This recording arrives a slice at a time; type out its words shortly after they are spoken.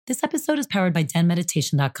This episode is powered by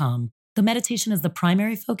denmeditation.com. Though meditation is the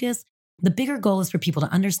primary focus, the bigger goal is for people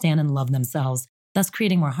to understand and love themselves, thus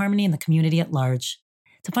creating more harmony in the community at large.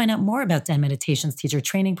 To find out more about Den Meditation's teacher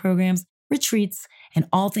training programs, retreats, and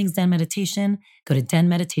all things Den Meditation, go to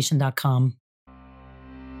denmeditation.com.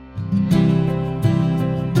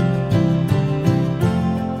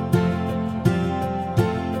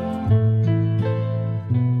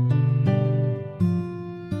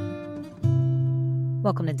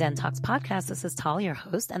 Welcome to Den Talks Podcast. This is Tal, your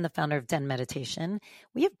host and the founder of Den Meditation.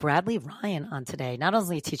 We have Bradley Ryan on today, not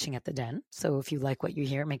only teaching at the Den, so if you like what you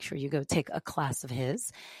hear, make sure you go take a class of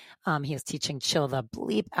his. He is teaching Chill the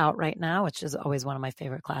Bleep Out right now, which is always one of my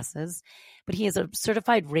favorite classes. But he is a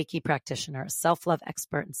certified Reiki practitioner, a self-love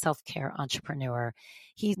expert, and self-care entrepreneur.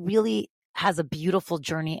 He really has a beautiful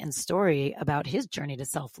journey and story about his journey to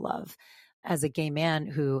self-love. As a gay man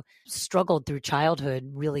who struggled through childhood,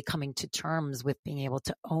 really coming to terms with being able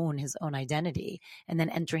to own his own identity and then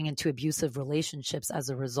entering into abusive relationships as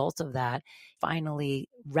a result of that, finally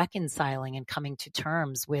reconciling and coming to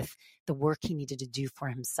terms with the work he needed to do for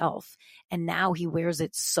himself. And now he wears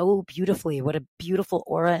it so beautifully. What a beautiful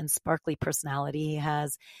aura and sparkly personality he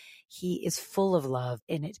has. He is full of love,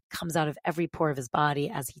 and it comes out of every pore of his body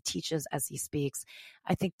as he teaches, as he speaks.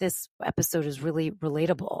 I think this episode is really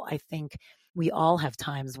relatable. I think we all have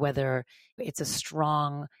times, whether it's a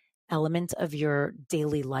strong element of your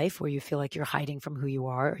daily life where you feel like you're hiding from who you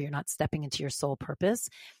are or you're not stepping into your soul purpose,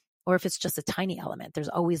 or if it's just a tiny element. There's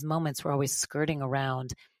always moments we're always skirting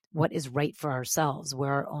around what is right for ourselves,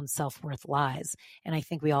 where our own self-worth lies. And I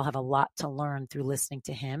think we all have a lot to learn through listening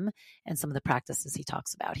to him and some of the practices he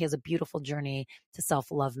talks about. He has a beautiful journey to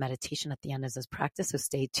self-love meditation at the end of his practice, so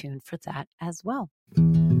stay tuned for that as well.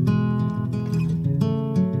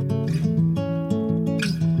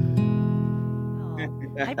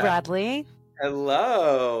 Hi, Bradley.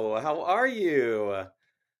 Hello. How are you?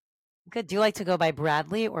 Good. Do you like to go by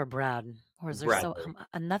Bradley or Brad? Or is there Bradley.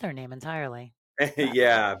 another name entirely?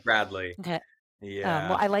 Yeah, Bradley. Okay. Yeah.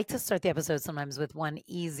 Well, I like to start the episode sometimes with one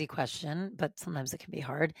easy question, but sometimes it can be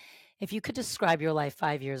hard. If you could describe your life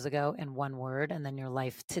 5 years ago in one word and then your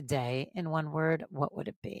life today in one word, what would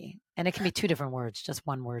it be? And it can be two different words, just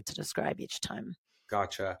one word to describe each time.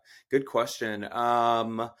 Gotcha. Good question.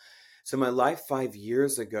 So my life 5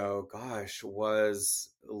 years ago, gosh, was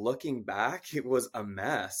looking back, it was a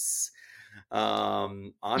mess.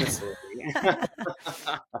 Honestly.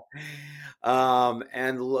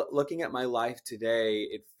 And looking at my life today,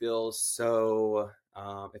 it feels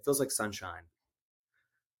it feels like sunshine.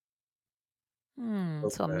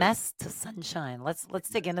 So a mess to sunshine. Let's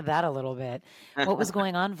dig into that a little bit. What was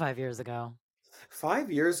going on 5 years ago?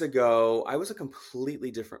 5 years ago, I was a completely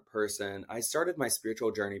different person. I started my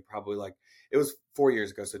spiritual journey probably it was 4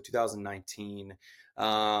 years ago, so 2019.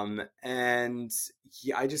 And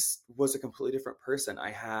yeah, I just was a completely different person.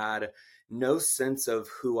 I had no sense of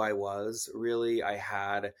who I was, really. I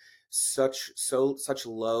had such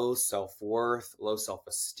low self-worth, low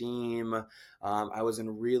self-esteem. I was in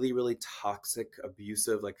really, really toxic,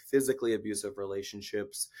 abusive, like physically abusive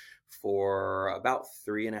relationships for about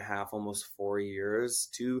 3.5, almost 4 years,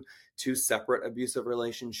 two separate abusive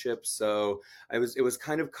relationships. So it was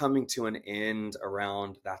kind of coming to an end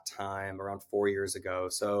around that time, around 4 years ago.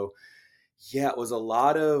 So yeah, it was a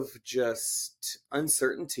lot of just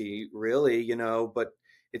uncertainty, really, but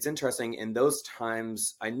it's interesting. In those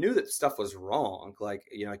times, I knew that stuff was wrong. I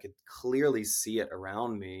could clearly see it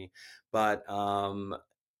around me, but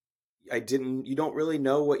you don't really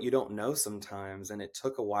know what you don't know sometimes. And it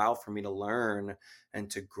took a while for me to learn and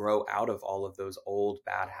to grow out of all of those old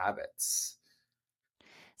bad habits.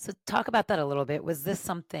 So talk about that a little bit. Was this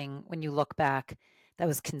something, when you look back, that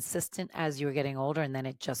was consistent as you were getting older and then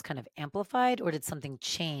it just kind of amplified, or did something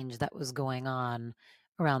change that was going on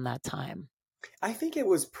around that time? I think it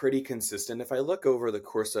was pretty consistent. If I look over the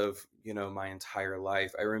course of, my entire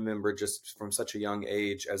life, I remember just from such a young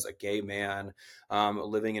age as a gay man,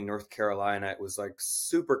 living in North Carolina, it was like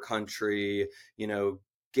super country,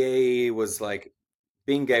 gay was like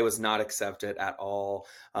being gay was not accepted at all.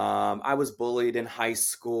 I was bullied in high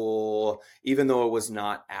school, even though it was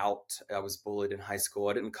not out. I was bullied in high school.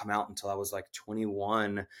 I didn't come out until I was like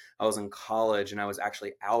 21. I was in college and I was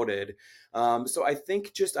actually outed. So I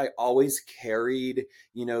think just I always carried,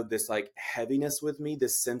 this like heaviness with me,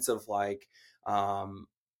 this sense of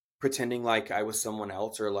pretending like I was someone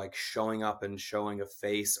else, or like showing up and showing a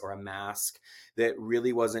face or a mask that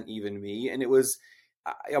really wasn't even me. And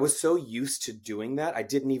I was so used to doing that. I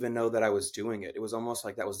didn't even know that I was doing it. It was almost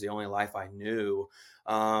like that was the only life I knew.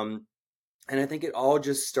 And I think it all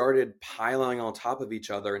just started piling on top of each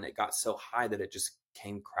other, and it got so high that it just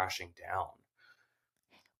came crashing down.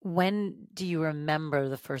 When do you remember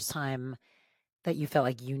the first time that you felt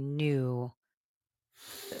like you knew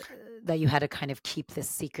uh, that you had to kind of keep this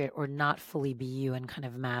secret or not fully be you and kind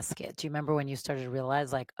of mask it? Do you remember when you started to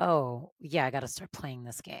realize like, oh, yeah, I got to start playing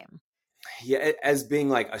this game? Yeah, as being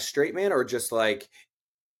like a straight man, or just like,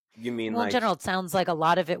 you mean Well, in like, general, it sounds like a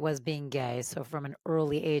lot of it was being gay. So from an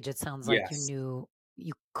early age, it sounds like you yes, knew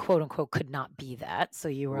you quote unquote could not be that. So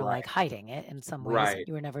you were like right, hiding it in some ways. right.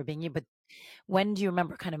 You were never being you. But when do you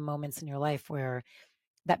remember kind of moments in your life where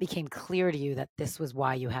that became clear to you that this was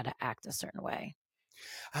why you had to act a certain way?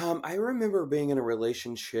 I remember being in a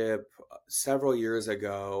relationship several years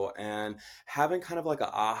ago and having kind of like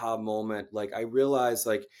a aha moment. Like, I realized,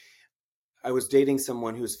 like, I was dating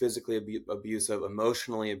someone who was physically abusive,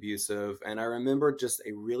 emotionally abusive, and I remember just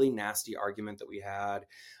a really nasty argument that we had,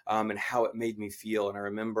 and how it made me feel. And I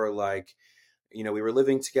remember, like, we were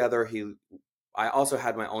living together. I also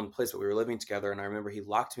had my own place, but we were living together. And I remember he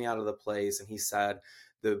locked me out of the place and he said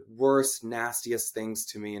the worst, nastiest things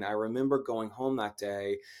to me. And I remember going home that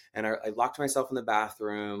day and I locked myself in the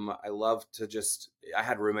bathroom. I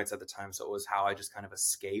had roommates at the time. So it was how I just kind of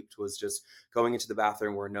escaped, was just going into the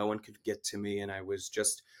bathroom where no one could get to me. And I was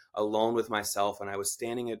just alone with myself. And I was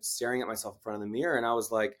staring at myself in front of the mirror. And I was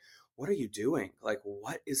like, what are you doing? Like,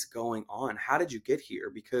 what is going on? How did you get here?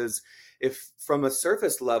 Because if from a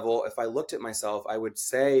surface level, if I looked at myself, I would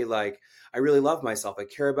say, like, I really love myself. I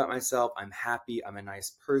care about myself. I'm happy. I'm a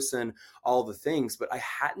nice person, all the things. But I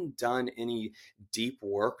hadn't done any deep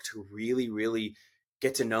work to really, really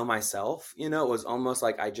get to know myself. It was almost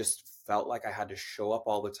like I just felt like I had to show up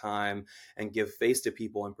all the time and give face to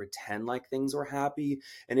people and pretend like things were happy.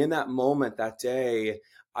 And in that moment, that day,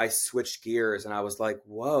 I switched gears and I was like,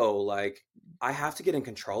 whoa, like, I have to get in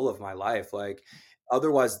control of my life. Like,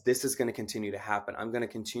 otherwise, this is going to continue to happen. I'm going to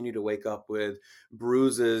continue to wake up with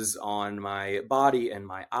bruises on my body and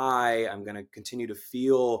my eye. I'm going to continue to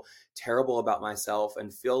feel terrible about myself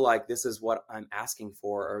and feel like this is what I'm asking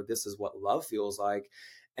for, or this is what love feels like.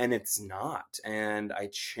 And it's not. And I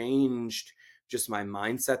changed just my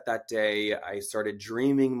mindset that day. I started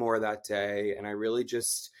dreaming more that day. And I really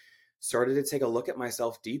just started to take a look at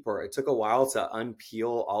myself deeper. It took a while to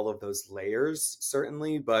unpeel all of those layers,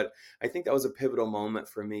 certainly, but I think that was a pivotal moment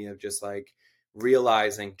for me, of just like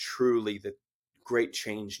realizing truly that great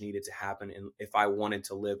change needed to happen if I wanted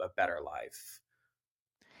to live a better life.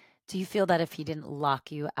 Do you feel that if he didn't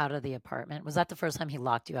lock you out of the apartment, was that the first time he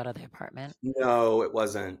locked you out of the apartment? No, it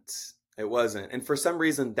wasn't. It wasn't. And for some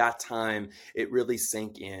reason, that time it really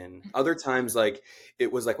sank in. Other times, like,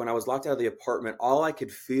 it was like when I was locked out of the apartment, all I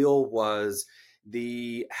could feel was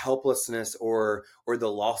the helplessness, or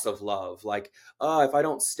the loss of love. Like, if I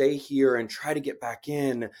don't stay here and try to get back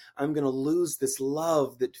in, I'm gonna lose this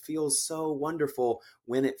love that feels so wonderful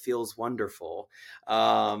when it feels wonderful.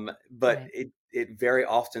 But Right. it very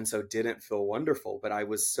often so didn't feel wonderful. But I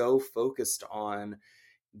was so focused on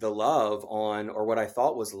the love, on, or what I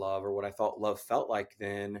thought was love, or what I thought love felt like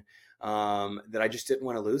then, that I just didn't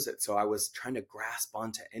want to lose it. So I was trying to grasp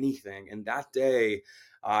onto anything. And that day,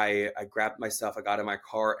 I grabbed myself, I got in my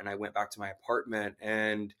car, and I went back to my apartment.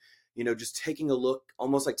 And just taking a look,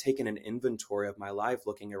 almost like taking an inventory of my life,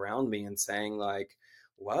 looking around me and saying, like,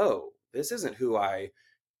 whoa, this isn't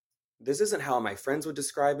how my friends would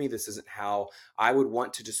describe me. This isn't how I would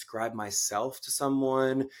want to describe myself to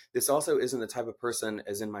someone. This also isn't the type of person,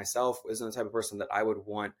 as in myself, isn't the type of person that I would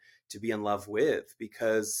want to be in love with,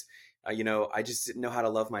 because I just didn't know how to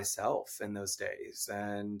love myself in those days.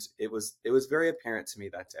 And it was very apparent to me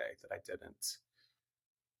that day that I didn't.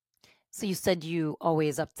 So you said you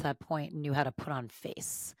always up to that point knew how to put on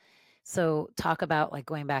face. So talk about like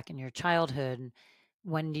going back in your childhood.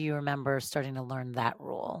 When do you remember starting to learn that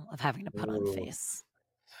rule of having to put on Ooh. face?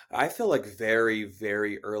 I feel like very,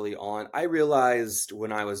 very early on. I realized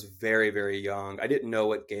when I was very, very young, I didn't know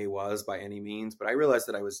what gay was by any means, but I realized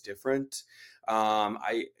that I was different. All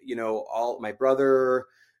my brother,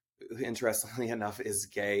 who interestingly enough is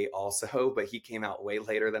gay also, but he came out way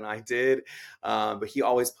later than I did. But he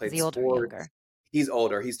always Is played he older or sports. younger? He's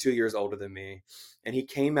older. He's 2 years older than me, and he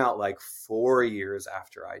came out like 4 years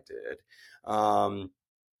after I did. Um,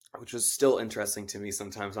 which was still interesting to me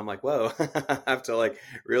sometimes. I'm like, whoa, I have to like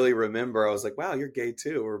really remember. I was like, wow, you're gay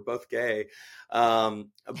too. We're both gay.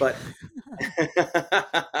 But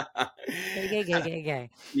Gay, gay, gay, gay, gay.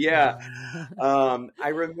 yeah, I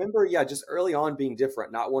remember, yeah, just early on being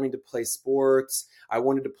different, not wanting to play sports. I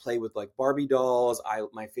wanted to play with like Barbie dolls.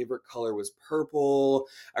 My favorite color was purple.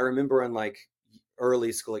 I remember in like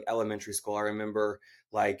early school, like elementary school, I remember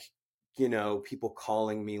like people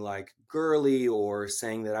calling me like girly or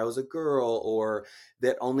saying that I was a girl or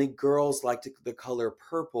that only girls liked the color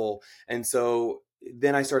purple. And so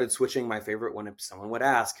then I started switching my favorite when someone would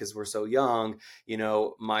ask, because we're so young,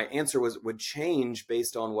 my answer would change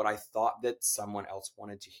based on what I thought that someone else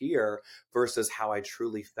wanted to hear versus how I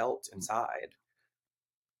truly felt inside.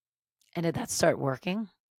 And did that start working?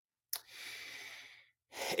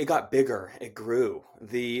 It got bigger, it grew.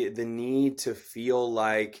 The need to feel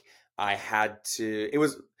like I had to it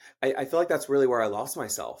was I feel like that's really where I lost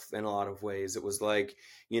myself in a lot of ways. It was like,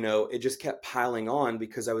 it just kept piling on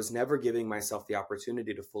because I was never giving myself the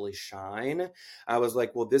opportunity to fully shine. I was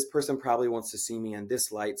like, well, this person probably wants to see me in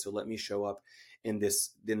this light, so let me show up in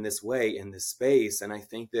this way, in this space. And I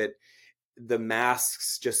think that the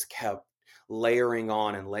masks just kept layering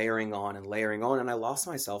on and layering on and layering on, and I lost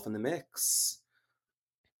myself in the mix.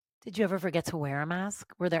 Did you ever forget to wear a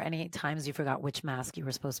mask? Were there any times you forgot which mask you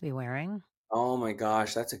were supposed to be wearing? Oh my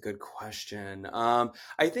gosh, that's a good question. I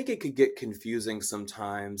think it could get confusing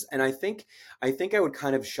sometimes, and I think I would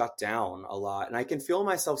kind of shut down a lot, and I can feel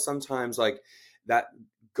myself sometimes like that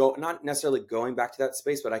go not necessarily going back to that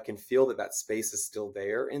space, but I can feel that that space is still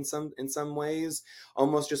there in some ways,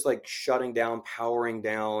 almost just like shutting down, powering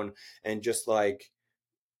down, and just like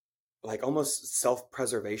almost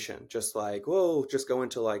self-preservation, just like, whoa, just go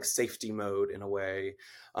into like safety mode in a way.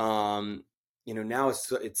 um Now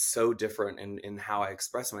it's so different in how I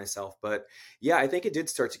express myself. But yeah, I think it did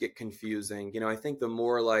start to get confusing. I think the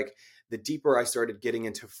more like the deeper I started getting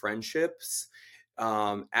into friendships,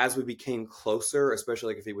 as we became closer,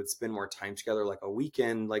 especially like if we would spend more time together, like a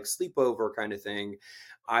weekend like sleepover kind of thing,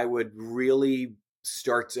 I would really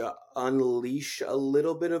start to unleash a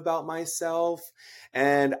little bit about myself.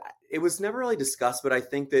 And it was never really discussed, but I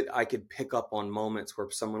think that I could pick up on moments where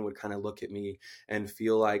someone would kind of look at me and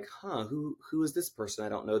feel like, huh, who is this person? I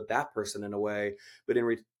don't know that person in a way. But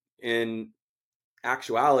in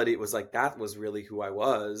actuality, it was like that was really who I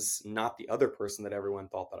was, not the other person that everyone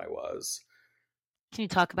thought that I was. Can you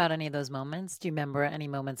talk about any of those moments? Do you remember any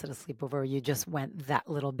moments at a sleepover where you just went that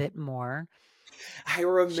little bit more, I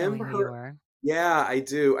showing remember who you were? Yeah, I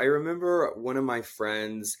do. I remember one of my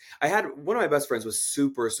friends, I had one of my best friends was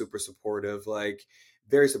super, super supportive, like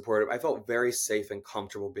very supportive. I felt very safe and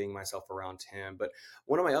comfortable being myself around him. But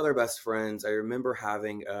one of my other best friends, I remember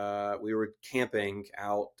we were camping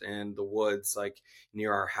out in the woods, like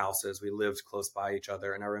near our houses. We lived close by each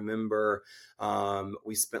other. And I remember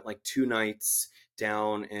we spent like 2 nights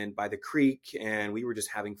down and by the creek, and we were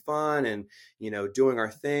just having fun and, doing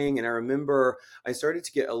our thing. And I remember I started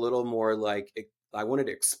to get a little more like I wanted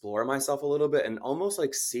to explore myself a little bit and almost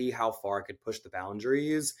like see how far I could push the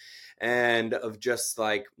boundaries, and of just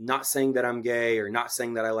like not saying that I'm gay or not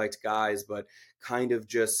saying that I liked guys, but kind of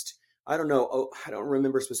just, I don't know, I don't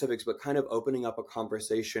remember specifics, but kind of opening up a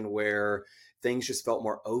conversation where things just felt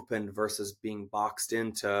more open versus being boxed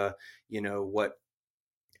into, what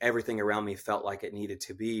everything around me felt like it needed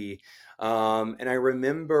to be. And I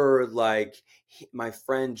remember like my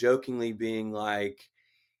friend jokingly being like,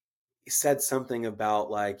 said something about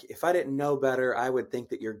like, if I didn't know better, I would think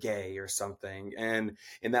that you're gay or something. And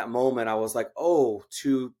in that moment, I was like, oh,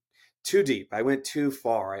 too deep. I went too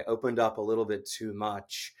far. I opened up a little bit too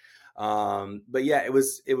much. But yeah, it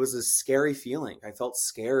was a scary feeling. I felt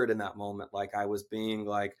scared in that moment, like I was being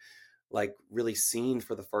like really seen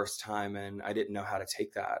for the first time, and I didn't know how to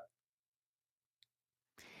take that.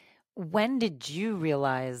 When did you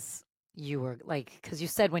realize you were like, because you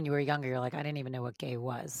said when you were younger, you're like, I didn't even know what gay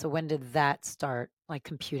was. So when did that start like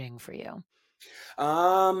computing for you?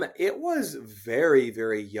 It was very,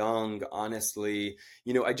 very young, honestly.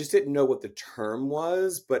 I just didn't know what the term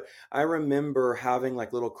was, but I remember having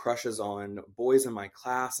like little crushes on boys in my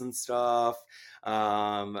class and stuff.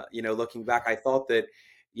 Looking back, I thought that,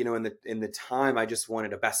 in the time I just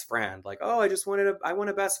wanted a best friend. Like, oh, I want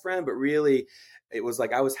a best friend, but really it was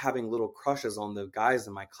like I was having little crushes on the guys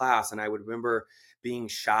in my class, and I would remember being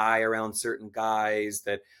shy around certain guys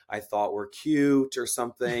that I thought were cute or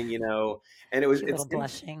something. And Cute little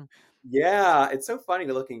blushing. yeah, it's so funny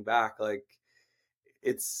to looking back. Like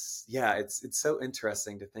it's so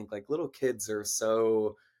interesting to think like little kids are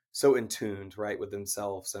so in tuned, right, with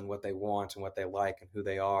themselves and what they want and what they like and who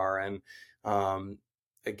they are. And um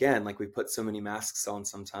again, like we put so many masks on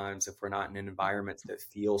sometimes if we're not in environments that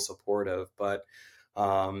feel supportive. But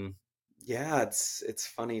um yeah, it's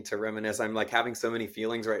funny to reminisce. I'm like having so many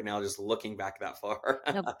feelings right now just looking back that far.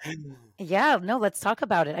 No, yeah, no, let's talk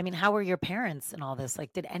about it. I mean, how were your parents and all this?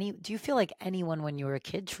 Like, do you feel like anyone when you were a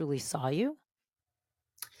kid truly saw you?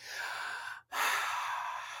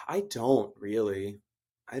 I don't really.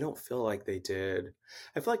 I don't feel like they did.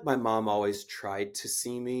 I feel like my mom always tried to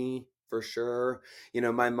see me for sure.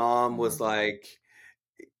 My mom was Mm. like,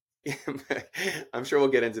 I'm sure we'll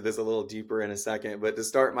get into this a little deeper in a second, but to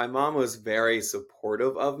start, my mom was very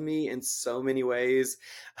supportive of me in so many ways.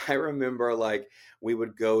 I remember like we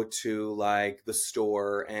would go to like the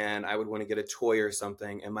store and I would want to get a toy or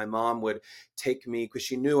something, and my mom would take me because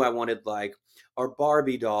she knew I wanted like our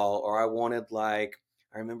Barbie doll, or I wanted like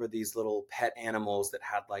I remember these little pet animals that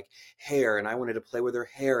had like hair, and I wanted to play with her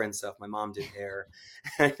hair and stuff. My mom did hair.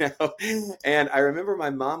 I know. And I remember my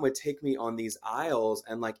mom would take me on these aisles,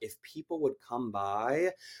 and like if people would come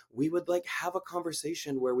by, we would like have a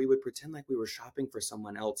conversation where we would pretend like we were shopping for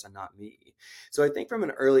someone else and not me. So I think from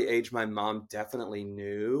an early age, my mom definitely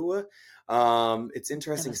knew. It's And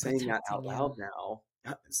interesting was saying that protecting out you. loud now.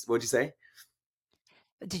 What'd you say?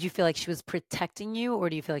 Did you feel like she was protecting you, or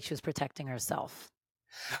do you feel like she was protecting herself?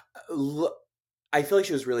 Look, I feel like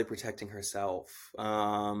she was really protecting herself.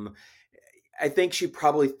 I think she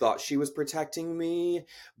probably thought she was protecting me,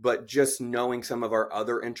 but just knowing some of our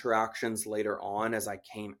other interactions later on as I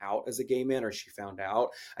came out as a gay man, or she found out,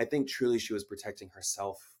 I think truly she was protecting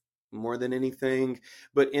herself more than anything.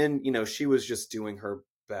 But she was just doing her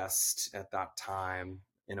best at that time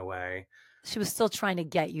in a way. She was still trying to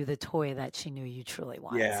get you the toy that she knew you truly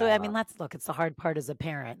wanted. So, I Yeah, mean, look, it's the hard part as a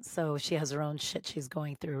parent. So she has her own shit she's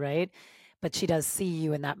going through, right? But she does see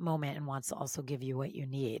you in that moment and wants to also give you what you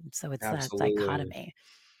need. So it's that absolutely. dichotomy.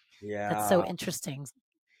 That's so Yeah. interesting.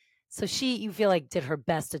 So you feel like did her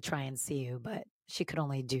best to try and see you, but she could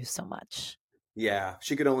only do so much. Yeah,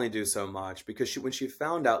 she could only do so much because when she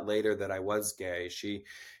found out later that I was gay, she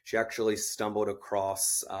actually stumbled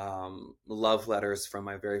across love letters from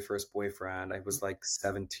my very first boyfriend. I was like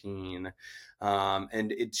 17,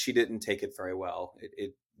 and she didn't take it very well.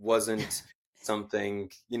 It wasn't something,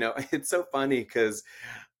 it's so funny because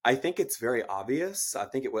I think it's very obvious. I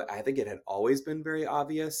think it had always been very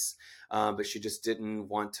obvious, but she just didn't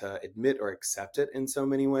want to admit or accept it in so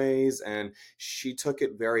many ways, and she took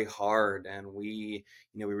it very hard. And we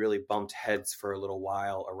really bumped heads for a little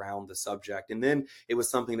while around the subject, and then it was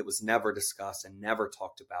something that was never discussed and never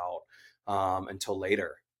talked about until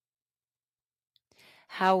later.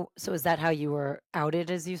 So is that how you were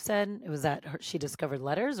outed, as you said? Was that she discovered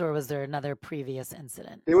letters, or was there another previous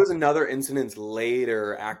incident? There was another incident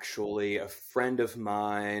later, actually. A friend of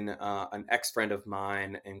mine, an ex-friend of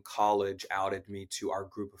mine in college, outed me to our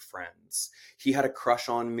group of friends. He had a crush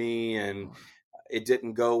on me, and Oh, it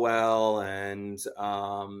didn't go well, and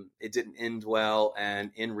it didn't end well.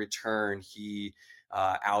 And in return, he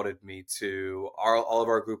outed me to all of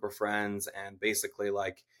our group of friends, and basically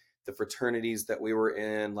like the fraternities that we were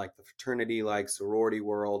in, like the fraternity, like sorority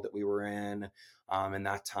world that we were in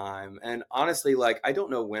that time. And honestly, like I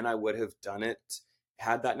don't know when I would have done it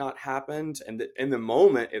had that not happened. And in the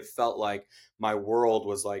moment, it felt like my world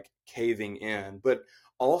was like caving in. But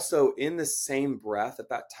also in the same breath at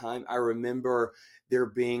that time, I remember there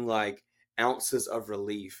being like ounces of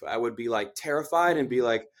relief. I would be like terrified and be mm.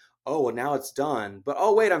 like, oh, well, now it's done. But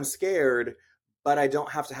oh, wait, I'm scared, but I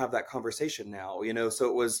don't have to have that conversation now. So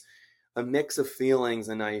it was a mix of feelings,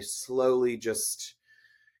 and I slowly just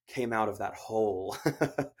came out of that hole.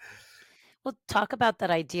 Well, talk about that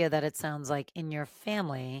idea that it sounds like in your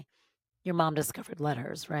family, your mom discovered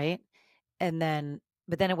letters, right? And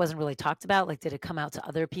but then it wasn't really talked about. Like, did it come out to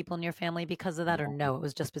other people in your family because of that, or no? It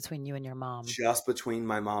was just between you and your mom. Just between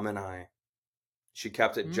my mom and I. She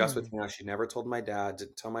kept it just Mm. between us. She never told my dad,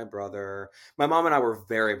 didn't tell my brother. My mom and I were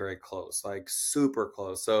very, very close, like super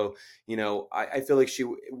close. So, I feel like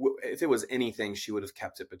if it was anything, she would have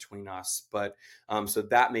kept it between us. But, so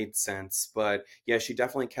that made sense. But yeah, she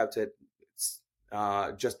definitely kept it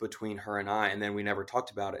just between her and I. And then we never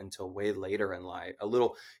talked about it until way later in life, a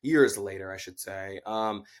little years later, I should say.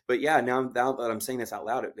 But yeah, now that I'm saying this out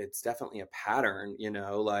loud, it's definitely a pattern,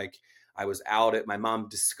 like I was outed. My mom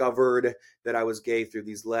discovered that I was gay through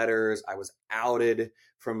these letters. I was outed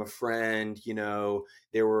from a friend.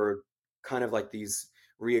 There were kind of like these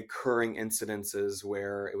reoccurring incidences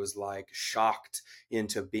where it was like shocked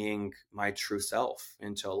into being my true self,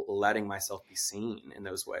 into letting myself be seen in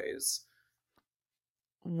those ways.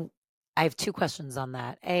 I have two questions on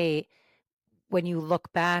that. A, when you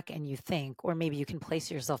look back and you think, or maybe you can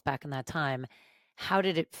place yourself back in that time, how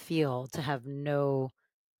did it feel to have no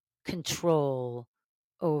control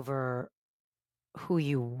over who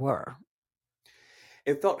you were?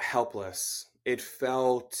 It felt helpless. There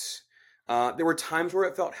were times where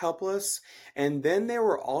it felt helpless. And then there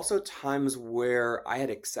were also times where I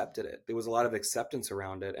had accepted it. There was a lot of acceptance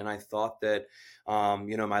around it. And I thought that,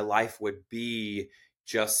 my life would be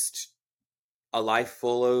just a life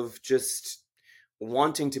full of just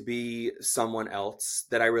wanting to be someone else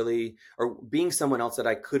that I really, or being someone else that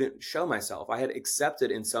I couldn't show myself. I had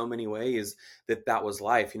accepted in so many ways that that was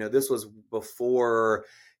life. This was before,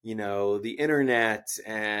 the internet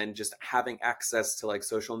and just having access to like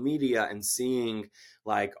social media and seeing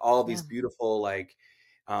like all Yeah. these beautiful, like,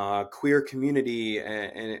 queer community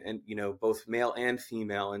and both male and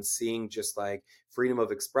female, and seeing just like freedom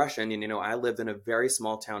of expression. And I lived in a very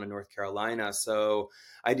small town in North Carolina, so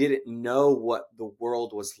I didn't know what the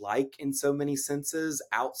world was like in so many senses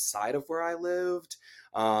outside of where I lived.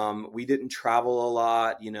 We didn't travel a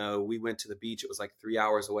lot. We went to the beach. It was like 3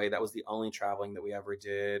 hours away. That was the only traveling that we ever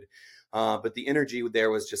did. But the energy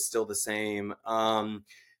there was just still the same.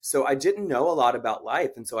 So I didn't know a lot about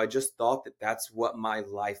life. And so I just thought that that's what my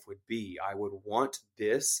life would be. I would want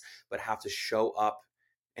this, but have to show up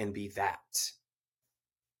and be that.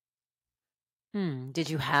 Did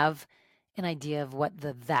you have an idea of what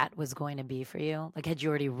that was going to be for you? Like, had you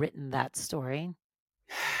already written that story?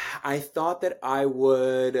 I thought that I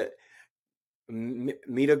would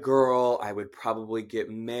meet a girl, I would probably get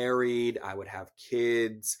married, I would have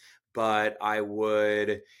kids, but I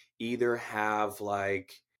would either have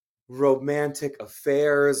like romantic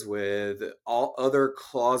affairs with all other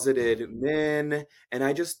closeted men. And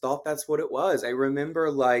I just thought that's what it was. I remember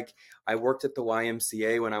like I worked at the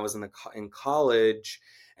YMCA when I was in college,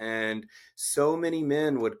 and so many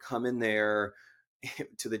men would come in there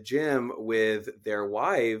to the gym with their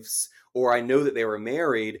wives, or I know that they were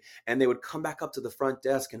married, and they would come back up to the front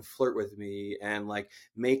desk and flirt with me and like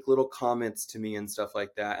make little comments to me and stuff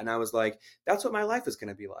like that. And I was like, that's what my life is going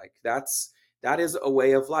to be like. That is a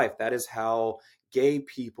way of life. That is how gay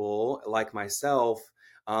people like myself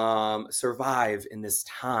survive in this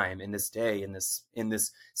time, in this day, in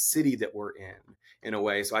this city that we're in a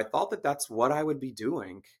way. So I thought that that's what I would be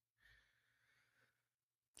doing.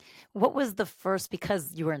 What was the first,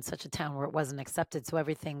 because you were in such a town where it wasn't accepted, so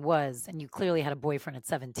everything was, and you clearly had a boyfriend at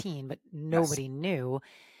 17, but Yes. nobody knew.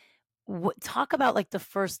 Talk about like the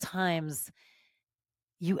first times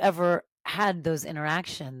you ever had those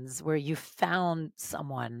interactions where you found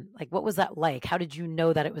someone. Like, what was that like? How did you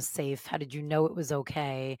know that it was safe? How did you know it was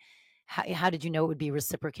okay? How did you know it would be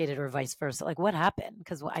reciprocated or vice versa? Like, what happened?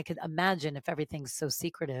 Because I could imagine if everything's so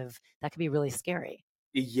secretive, that could be really scary.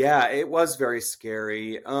 Yeah, it was very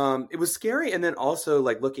scary. It was scary, and then also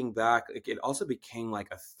like looking back, like, it also became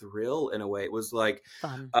like a thrill in a way. It was like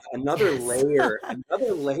Fun. another Yes. layer,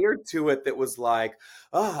 another layer to it that was like,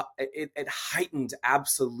 it heightened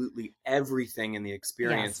absolutely everything in the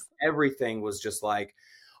experience. Yes. Everything was just like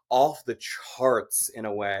off the charts in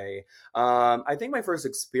a way. I think my first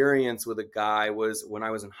experience with a guy was when I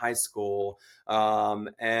was in high school.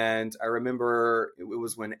 And I remember it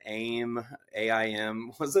was when AIM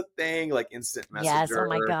was a thing, like instant Yes. Oh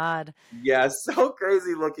my messenger. God. Yeah, so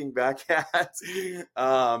crazy looking back at.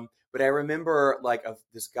 But I remember like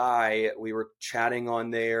this guy, we were chatting on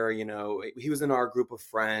there, he was in our group of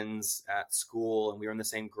friends at school, and we were in the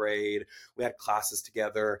same grade. We had classes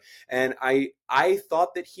together, and I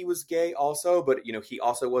thought that he was gay also, but he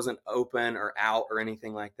also wasn't open or out or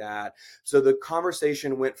anything like that. So the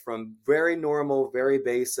conversation went from very normal, very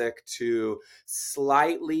basic, to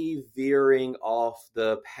slightly veering off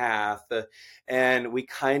the path, and we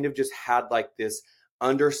kind of just had like this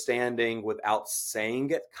understanding without saying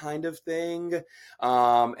it kind of thing.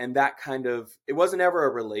 And that kind of, it wasn't ever a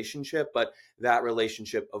relationship, but that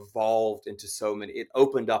relationship evolved into it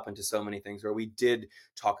opened up into so many things where we did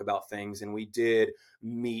talk about things, and we did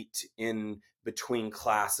meet in between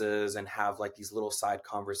classes and have like these little side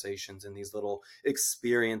conversations and these little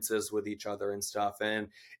experiences with each other and stuff. And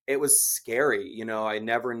it was scary. I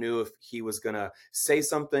never knew if he was going to say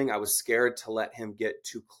something. I was scared to let him get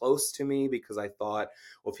too close to me, because I thought,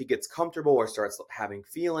 well, if he gets comfortable or starts having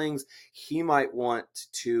feelings, he might want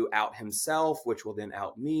to out himself, which will then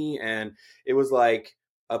out me. And it was like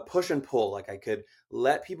a push and pull. Like I could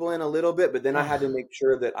let people in a little bit, but then I had to Ugh. make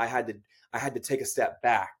sure that I had to take a step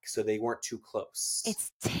back so they weren't too close.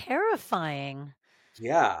 It's terrifying.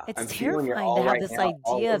 Yeah, It's I'm feeling it terrifying to all have right this now,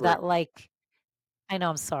 all idea over that, again. like, I know,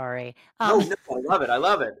 I'm sorry. No, no, I love it. I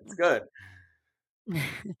love it. It's good.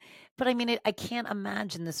 But I mean, I can't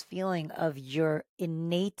imagine this feeling of your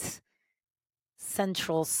innate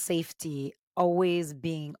central safety always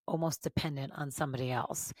being almost dependent on somebody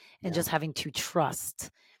else and Yeah. just having to trust.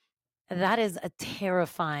 That is a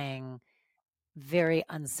terrifying, very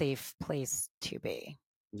unsafe place to be.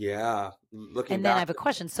 Yeah. Looking And then I back, have a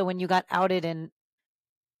question. So when you got outed in,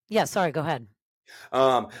 yeah, sorry, go ahead.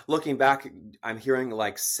 looking back, I'm hearing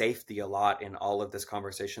like safety a lot in all of this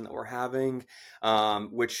conversation that we're having,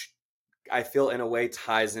 which I feel in a way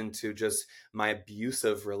ties into just my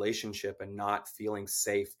abusive relationship and not feeling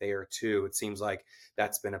safe there too. It seems like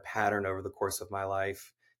that's been a pattern over the course of my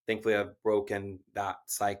life. Thankfully, I've broken that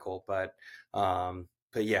cycle, but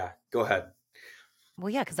yeah, go ahead. Well,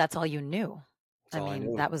 yeah, because that's all you knew. That's I all I mean,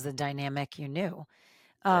 knew. that was the dynamic you knew.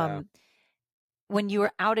 Yeah. Um, when you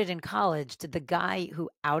were outed in college, did the guy who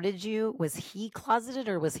outed you, was he closeted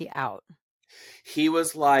or was he out? He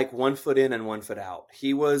was like 1 foot in and 1 foot out.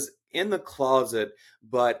 He was in the closet,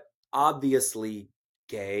 but obviously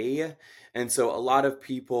gay. And so a lot of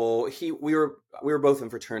people, we were both in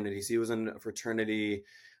fraternities. He was in a fraternity.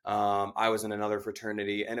 I was in another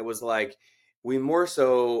fraternity. And it was like, we more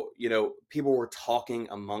so, people were talking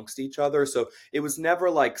amongst each other. So it was never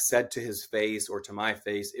like said to his face or to my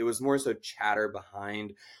face. It was more so chatter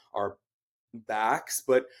behind our backs,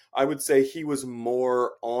 but I would say he was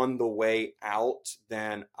more on the way out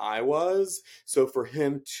than I was. So for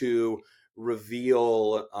him to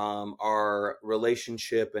reveal our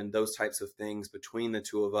relationship and those types of things between the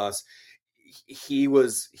two of us, he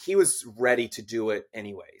was ready to do it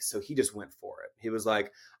anyway. So he just went for it. He was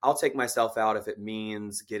like, "I'll take myself out if it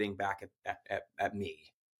means getting back at me."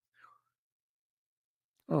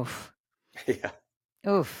 Oof. Yeah.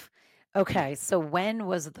 Oof. Okay. So when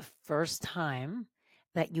was the first time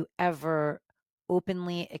that you ever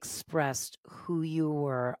openly expressed who you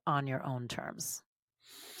were on your own terms?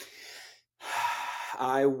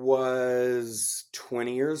 I was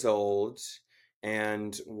 20 years old,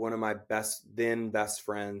 and one of my best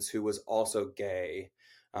friends who was also gay,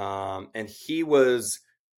 and he was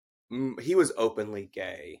openly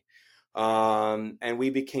gay. And we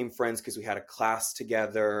became friends because we had a class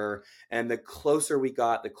together. And the closer we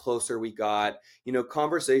got,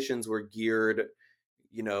 conversations were geared,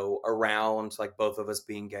 around like both of us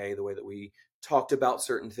being gay, the way that we talked about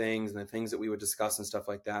certain things and the things that we would discuss and stuff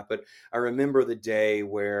like that. But I remember the day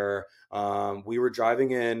where we were driving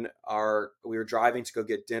to go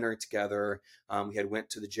get dinner together. We had went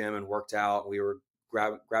to the gym and worked out. We were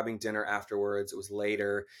grabbing dinner afterwards. It was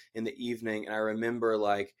later in the evening, and I remember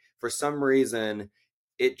like for some reason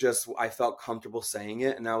I felt comfortable saying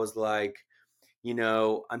it, and I was like,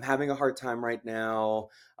 I'm having a hard time right now.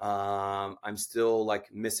 I'm still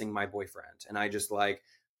like missing my boyfriend. And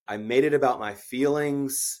I made it about my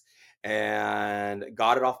feelings and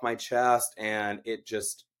got it off my chest. And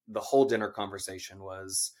the whole dinner conversation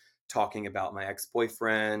was talking about my ex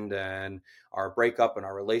boyfriend and our breakup and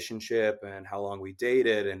our relationship and how long we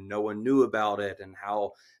dated and no one knew about it and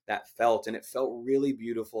how that felt. And it felt really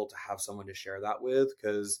beautiful to have someone to share that with,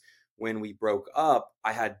 because when we broke up,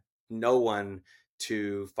 I had no one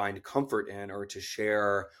to find comfort in or to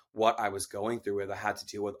share what I was going through with. I had to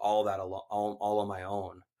deal with all that all on my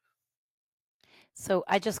own. So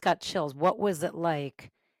I just got chills. What was it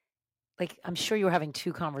like? Like, I'm sure you were having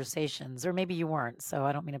two conversations, or maybe you weren't. So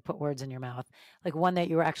I don't mean to put words in your mouth. Like one that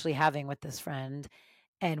you were actually having with this friend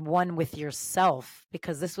and one with yourself,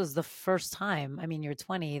 because this was the first time, I mean, you're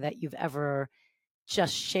 20, that you've ever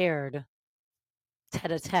just shared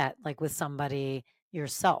tete a tete, like with somebody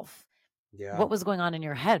yourself. Yeah. What was going on in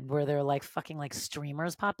your head? Were there like fucking like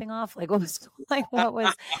streamers popping off? Like what was what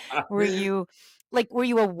was were you were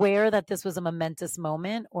you aware that this was a momentous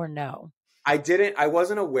moment or no? I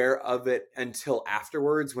wasn't aware of it until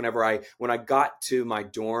afterwards. When I got to my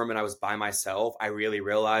dorm and I was by myself, I really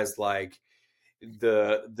realized like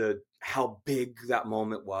the how big that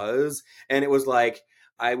moment was. And it was like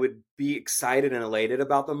I would be excited and elated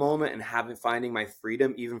about the moment and having finding my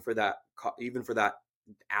freedom even for that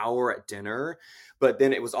hour at dinner. But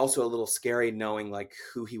then it was also a little scary knowing like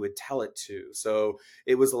who he would tell it to. So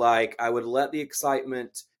it was like I would let the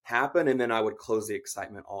excitement happen and then I would close the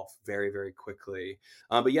excitement off very, very quickly.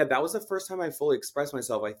 But yeah, that was the first time I fully expressed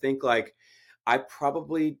myself. I think like I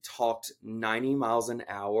probably talked 90 miles an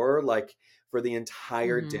hour, like for the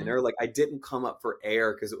entire Mhm. dinner. Like I didn't come up for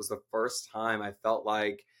air because it was the first time I felt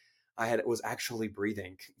like was actually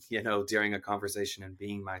breathing, during a conversation and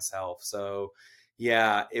being myself. So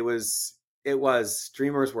yeah, it was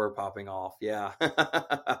streamers were popping off. Yeah.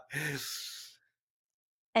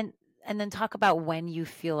 And and then talk about when you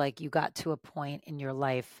feel like you got to a point in your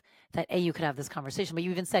life that A, you could have this conversation, but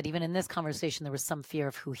you even said even in this conversation there was some fear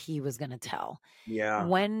of who he was going to tell. Yeah.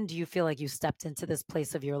 When do you feel like you stepped into this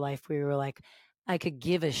place of your life where you were like, I could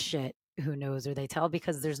give a shit who knows or they tell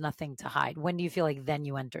because there's nothing to hide? When do you feel like then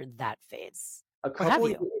you entered that phase? A Or have couple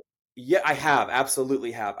you? Yeah, I have,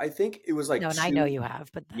 absolutely have. I think it was like No, and I know 2 you have,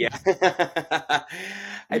 but then Yeah.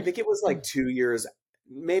 I think it was like 2 years.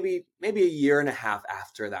 maybe a year and a half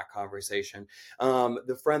after that conversation.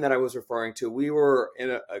 The friend that I was referring to, we were in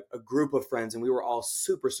a group of friends, and we were all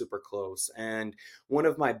super super close. And one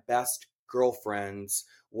of my best girlfriends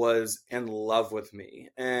was in love with me,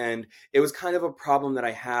 and it was kind of a problem that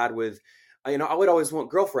I had with. I would always want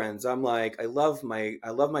girlfriends. I'm like, I love my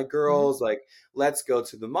Hmm. girls. Like, let's go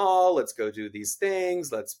to the mall. Let's go do these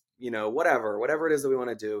things. Let's, whatever it is that we want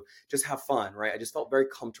to do, just have fun, right? I just felt very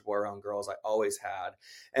comfortable around girls. I always had.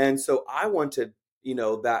 And so I wanted,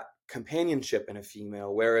 that companionship in a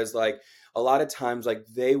female, whereas like a lot of times like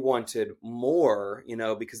they wanted more,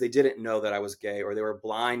 because they didn't know that I was gay, or they were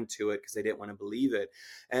blind to it because they didn't want to believe it.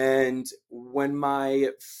 And when my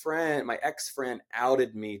ex-friend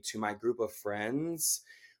outed me to my group of friends,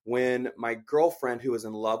 when my girlfriend who was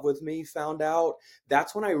in love with me found out,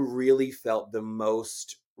 that's when I really felt the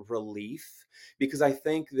most relief, because I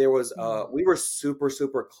think there was Mm. we were super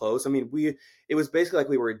super close. I mean, we it was basically like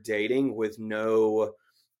we were dating with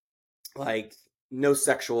like no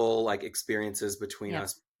sexual like experiences between Yep.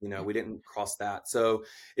 us. Yep. We didn't cross that. So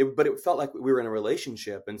but it felt like we were in a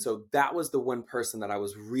relationship. And so that was the one person that I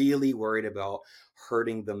was really worried about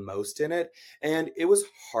hurting the most in it. And it was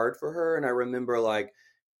hard for her. And I remember like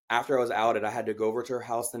after I was outed, I had to go over to her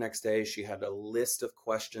house the next day. She had a list of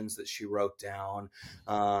questions that she wrote down.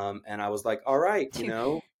 And I was like, all right,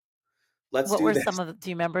 Do let's What do were this. some of the do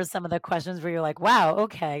you remember some of the questions where you're like, "Wow,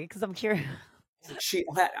 okay," because I'm curious.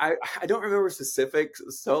 I don't remember specifics,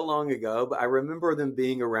 so long ago, but I remember them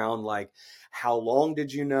being around like, how long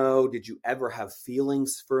did you know? Did you ever have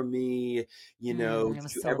feelings for me? It was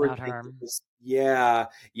Did you still ever about think her. that this, yeah,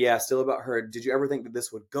 yeah, still about her. Did you ever think that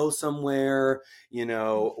this would go somewhere?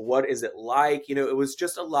 Mm. What is it like? It was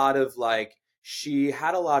just a lot of like, she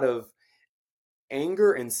had a lot of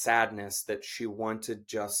anger and sadness that she wanted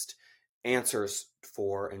just answers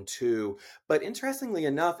for and to. But interestingly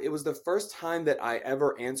enough, it was the first time that I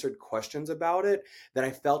ever answered questions about it that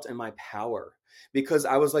I felt in my power, because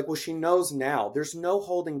I was like, well, she knows now. There's no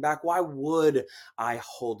holding back. Why would I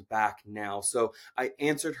hold back now? So I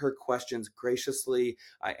answered her questions graciously.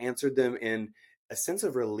 I answered them in a sense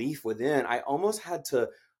of relief within. I almost had to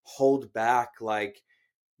hold back, like,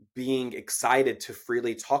 being excited to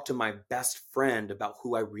freely talk to my best friend about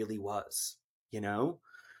who I really was, you know?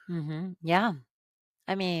 Mhm. Yeah.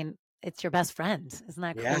 I mean, it's your best friend. Isn't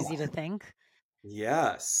that Yeah. crazy to think?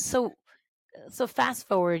 Yes. So so fast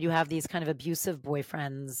forward, you have these kind of abusive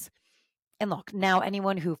boyfriends. And look, now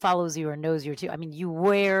anyone who follows you or knows you too, I mean, you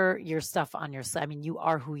wear your stuff on your I mean, you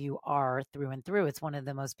are who you are through and through. It's one of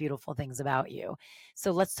the most beautiful things about you.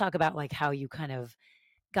 So let's talk about like how you kind of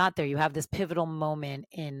got there. You have this pivotal moment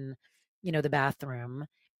in, the bathroom.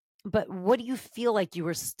 But what do you feel like you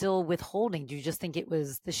were still withholding? Do you just think it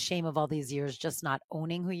was the shame of all these years just not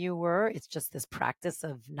owning who you were? It's just this practice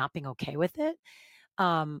of not being okay with it?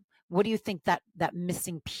 What do you think that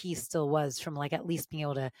missing piece still was from like at least being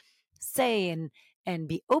able to say and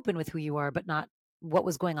be open with who you are, but not what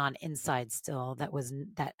was going on inside still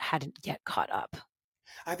that hadn't yet caught up?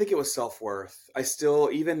 I think it was self-worth. I still,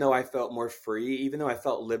 even though I felt more free, even though I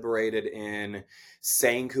felt liberated in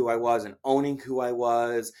saying who I was and owning who I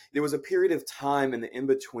was, there was a period of time in the in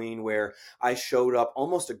between where I showed up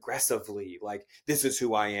almost aggressively, like, this is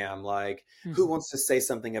who I am, like, who Mhm. wants to say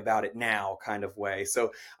something about it now kind of way.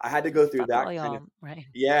 So I had to go through Fuck that all kind of, y'all, right?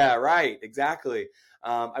 yeah, right, exactly.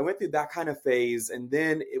 I went through that kind of phase, and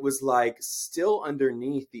then it was like still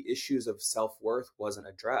underneath the issues of self worth wasn't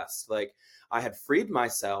addressed. Like, I had freed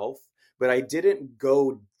myself, but I didn't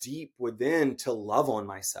go deep within to love on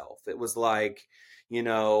myself. It was like,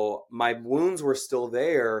 my wounds were still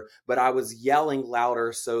there, but I was yelling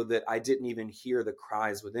louder so that I didn't even hear the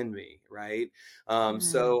cries within me, right? Mm.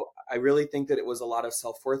 So I really think that it was a lot of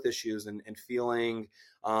self worth issues, and feeling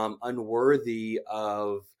unworthy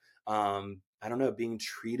of, I don't know, being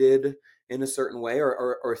treated in a certain way,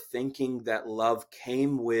 or thinking that love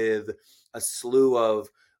came with a slew of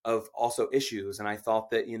also issues. And I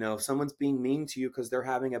thought that, if someone's being mean to you because they're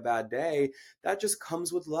having a bad day, that just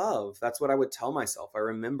comes with love. That's what I would tell myself. I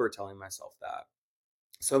remember telling myself that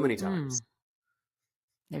so many Mm. times.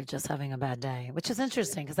 They're just having a bad day, which is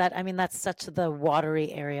interesting because I mean, that's such the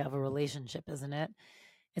watery area of a relationship, isn't it?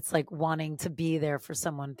 It's like wanting to be there for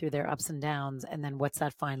someone through their ups and downs. And then what's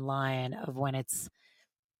that fine line of when it's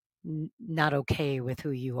not okay with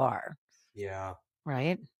who you are, Yeah.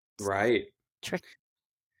 right? It's Right. tricky.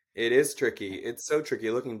 It is tricky. It's so tricky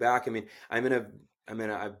looking back. I mean,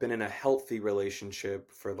 I've been in a healthy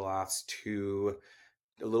relationship for the last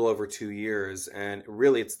a little over 2 years, and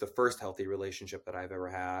really it's the first healthy relationship that I've ever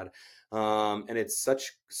had. And it's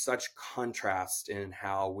such contrast in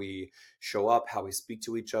how we show up, how we speak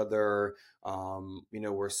to each other.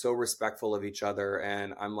 We're so respectful of each other,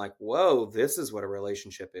 and I'm like, whoa, this is what a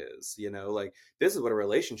relationship is. Like, this is what a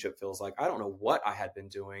relationship feels like. I don't know what I had been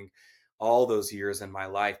doing all those years in my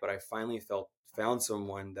life, but I finally felt found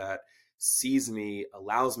someone that sees me,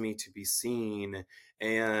 allows me to be seen,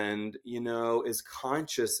 and is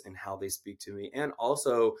conscious in how they speak to me, and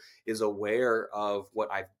also is aware of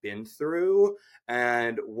what I've been through,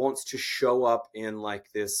 and wants to show up in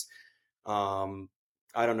like this, um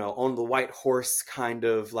I don't know, on the white horse kind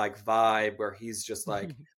of like vibe, where he's just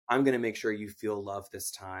like, I'm going to make sure you feel love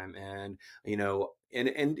this time. And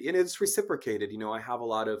and it's reciprocated. I have a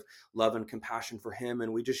lot of love and compassion for him,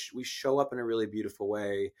 and we show up in a really beautiful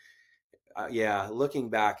way. Yeah, looking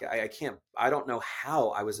back, I can't, I don't know how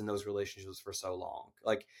I was in those relationships for so long.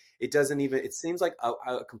 Like, it seems like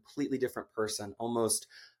a completely different person, almost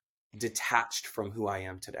detached from who I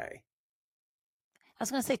am today. I was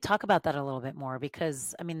going to say, talk about that a little bit more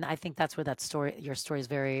because I mean, I think that's where your story is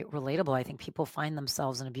very relatable. I think people find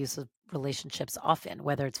themselves in abusive relationships often,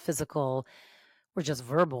 whether it's physical or just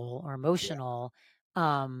verbal or Yeah. emotional.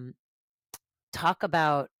 Um, Talk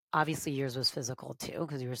about, obviously yours was physical too,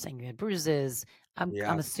 because you were saying you had bruises. I'm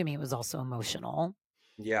Yeah. assuming it was also emotional.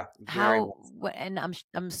 Yeah. Very How, much. and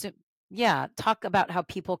yeah, talk about how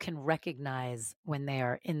people can recognize when they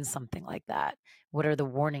are in something like that. What are the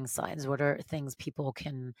warning signs? What are things people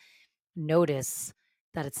can notice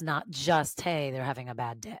that it's not just, hey, they're having a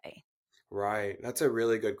bad day? Right. That's a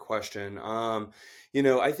really good question.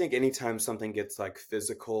 I think anytime something gets like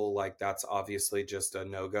physical, like that's obviously just a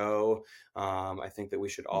no-go. I think that we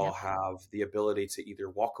should all Yep. have the ability to either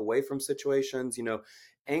walk away from situations.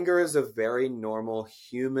 Anger is a very normal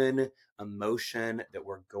human emotion that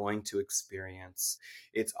we're going to experience.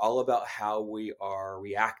 It's all about how we are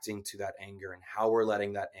reacting to that anger and how we're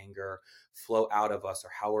letting that anger flow out of us, or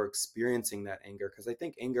how we're experiencing that anger. Because I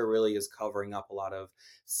think anger really is covering up a lot of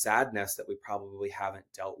sadness that we probably haven't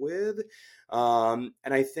dealt with. And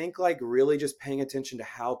I think like really just paying attention to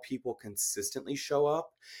how people consistently show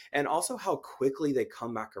up, and also how quickly they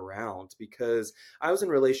come back around. Because I was in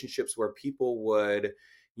relationships where people would,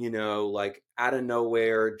 like out of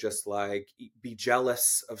nowhere, just like be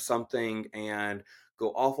jealous of something and go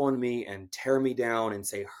off on me and tear me down and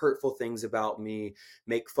say hurtful things about me,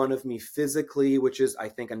 make fun of me physically, which is, I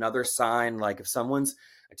think, another sign. Like, if someone's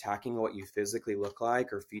attacking what you physically look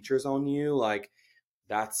like or features on you, like,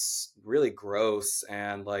 that's really gross,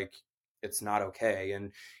 and like, it's not okay.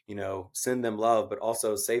 And send them love, but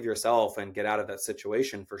also save yourself and get out of that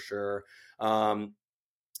situation for sure.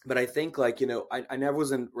 But I think, like, I never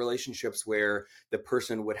was in relationships where the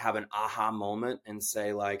person would have an aha moment and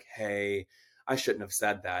say like, hey, I shouldn't have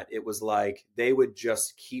said that. It was like they would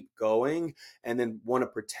just keep going and then want to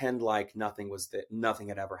pretend like nothing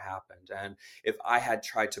had ever happened. And if I had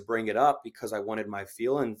tried to bring it up because I wanted my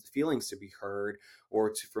feelings to be heard,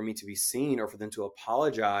 or for me to be seen, or for them to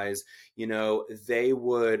apologize, they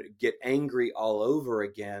would get angry all over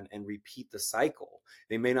again and repeat the cycle.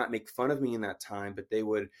 They may not make fun of me in that time, but they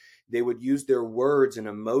would use their words and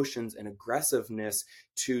emotions and aggressiveness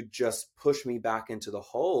to just push me back into the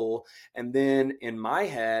hole. And then in my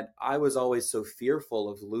head, I was always so fearful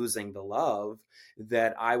of losing the love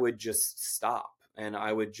that I would just stop, and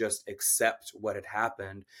I would just accept what had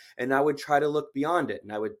happened, and I would try to look beyond it,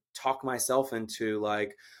 and I would talk myself into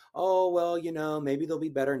like, oh, well, maybe they'll be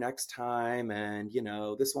better next time, and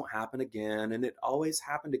this won't happen again. And it always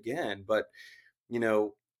happened again. But you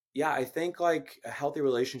know, yeah, I think like a healthy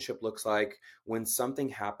relationship looks like when something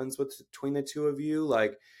happens between the two of you,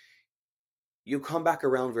 like, you come back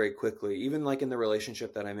around very quickly. Even like in the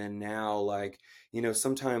relationship that I'm in now, like,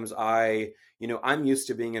 sometimes I'm used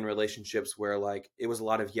to being in relationships where like it was a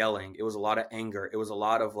lot of yelling, it was a lot of anger, it was a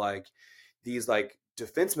lot of like these like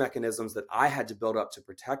defense mechanisms that I had to build up to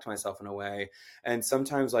protect myself in a way. And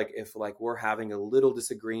sometimes, like, if like we're having a little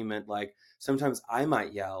disagreement, like sometimes I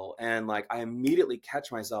might yell, and like I immediately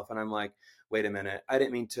catch myself and I'm like, wait a minute, I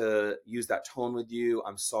didn't mean to use that tone with you.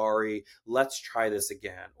 I'm sorry. Let's try this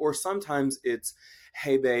again. Or sometimes it's,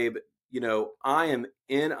 hey, babe, I am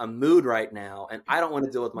in a mood right now and I don't want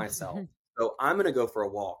to deal with myself. So I'm going to go for a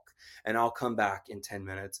walk, and I'll come back in 10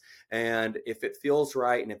 minutes. And if it feels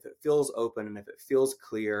right, and if it feels open, and if it feels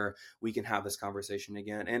clear, we can have this conversation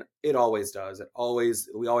again. And it always does.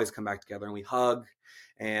 We always come back together and we hug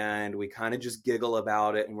and we kind of just giggle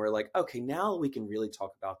about it. And we're like, okay, now we can really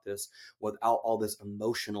talk about this without all this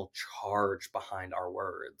emotional charge behind our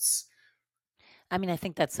words. I mean, I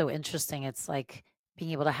think that's so interesting. It's like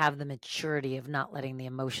being able to have the maturity of not letting the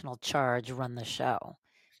emotional charge run the show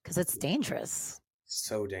because it's dangerous.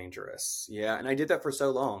 So dangerous. Yeah. And I did that for so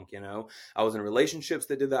long, you know. I was in relationships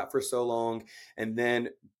that did that for so long. And then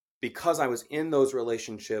because I was in those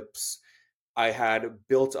relationships, I had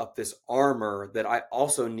built up this armor that I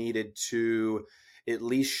also needed to at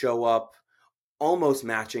least show up almost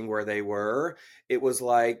matching where they were. It was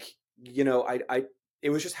like, you know, it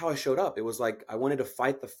was just how I showed up. It was like I wanted to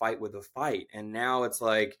fight the fight with the fight. And now it's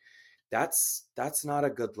like that's not a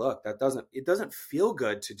good look. It doesn't feel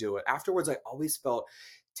good to do it. Afterwards, I always felt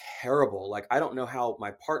terrible. Like I don't know how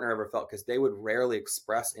my partner ever felt because they would rarely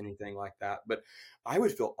express anything like that. But I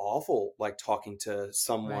would feel awful like talking to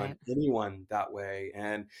someone, Right. anyone that way.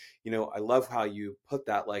 And, you know, I love how you put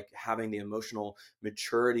that, like having the emotional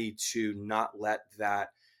maturity to not let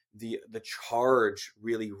the charge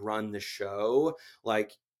really run the show.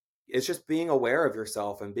 Like it's just being aware of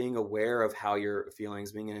yourself and being aware of how your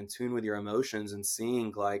feelings, being in tune with your emotions and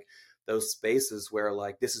seeing like those spaces where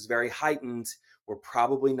like this is very heightened. We're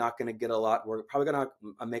probably not going to get a lot. We're probably going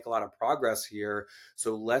to make a lot of progress here.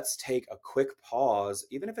 So let's take a quick pause,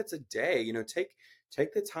 even if it's a day, you know, take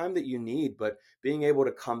the time that you need, but being able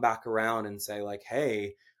to come back around and say like,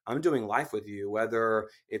 hey, I'm doing life with you, whether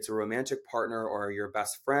it's a romantic partner or your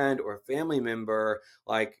best friend or a family member.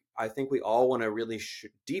 Like, I think we all want to really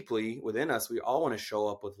deeply within us, we all want to show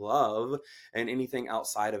up with love, and anything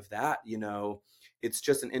outside of that, you know, it's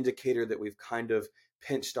just an indicator that we've kind of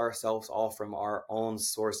pinched ourselves off from our own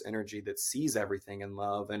source energy that sees everything in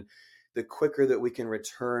love. And the quicker that we can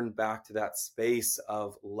return back to that space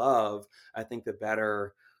of love, I think the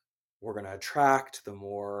better we're going to attract, the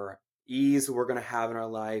more ease we're going to have in our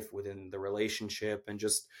life within the relationship, and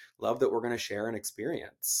just love that we're going to share and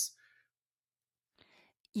experience.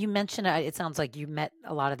 You mentioned it sounds like you met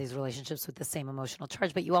a lot of these relationships with the same emotional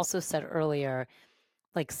charge, but you also said earlier,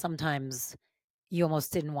 like sometimes you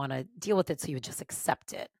almost didn't want to deal with it, so you would just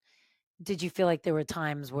accept it. Did you feel like there were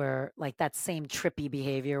times where like that same trippy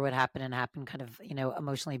behavior would happen and happen kind of,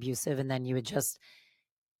 emotionally abusive, and then you would just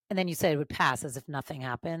and then you said it would pass as if nothing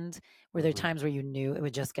happened? Were there Mhm. times where you knew it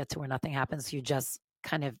would just get to where nothing happens, so you just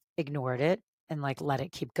kind of ignored it and like let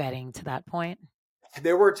it keep getting to that point?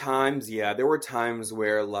 There were times, yeah, there were times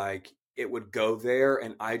where like it would go there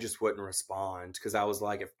and I just wouldn't respond because I was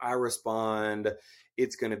like, if I respond,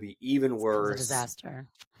 it's going to be even It becomes a worse, disaster.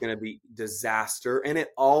 going to be disaster. And it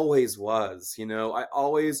always was, you know.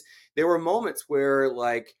 There were moments where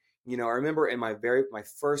like, you know, I remember in my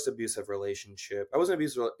first abusive relationship, I was in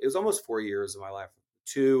abusive, it was almost 4 years of my life,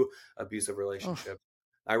 two abusive Oof. relationships.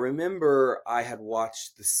 I remember I had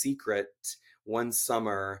watched The Secret one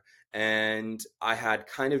summer, and I had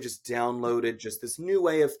kind of just downloaded just this new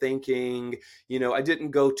way of thinking. You know, I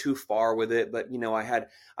didn't go too far with it, but you know, I had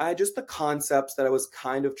just the concepts that I was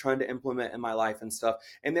kind of trying to implement in my life and stuff.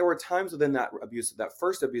 And there were times within that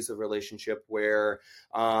first abusive relationship where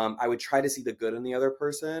I would try to see the good in the other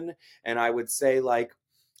person, and I would say like,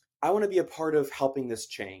 I want to be a part of helping this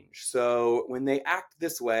change. So when they act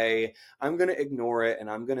this way, I'm going to ignore it and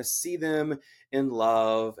I'm going to see them in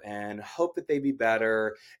love and hope that they be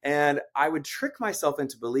better. And I would trick myself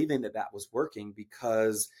into believing that that was working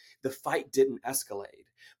because the fight didn't escalate.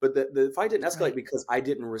 But the fight didn't escalate Right. because I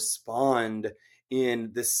didn't respond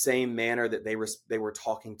in the same manner that they were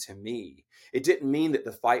talking to me. It didn't mean that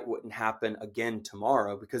the fight wouldn't happen again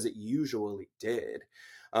tomorrow, because it usually did.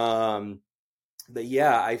 Um, but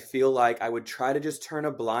yeah, I feel like I would try to just turn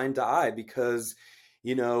a blind eye because,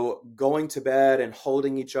 you know, going to bed and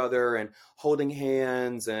holding each other and holding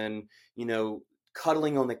hands and, you know,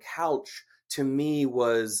 cuddling on the couch, to me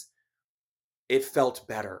was, it felt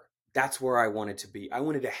better. That's where I wanted to be. I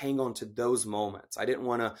wanted to hang on to those moments. I didn't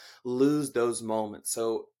want to lose those moments.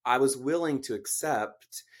 So I was willing to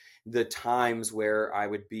accept the times where I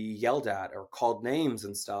would be yelled at or called names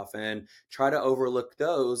and stuff, and try to overlook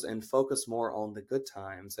those and focus more on the good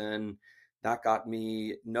times. And that got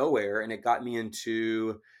me nowhere. And it got me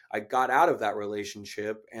I got out of that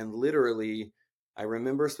relationship, and literally, I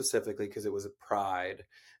remember specifically because it was a pride,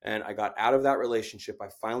 and I got out of that relationship. I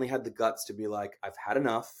finally had the guts to be like, I've had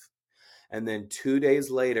enough. And then 2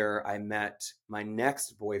 days later, I met my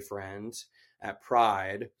next boyfriend at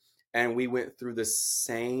Pride, and we went through the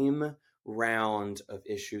same round of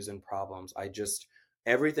issues and problems.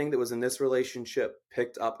 Everything that was in this relationship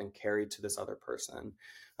picked up and carried to this other person.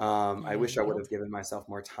 I Yeah, wish you I would healed. have given myself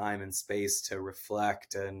more time and space to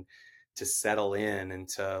reflect and to settle in and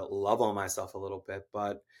to love on myself a little bit,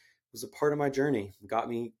 but it was a part of my journey. Got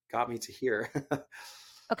me to here.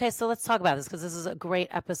 Okay, so let's talk about this because this is a great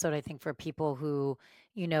episode, I think, for people who,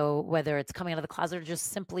 whether it's coming out of the closet or just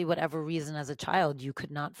simply whatever reason as a child, you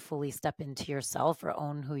could not fully step into yourself or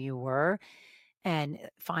own who you were and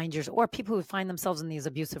find your, or people who find themselves in these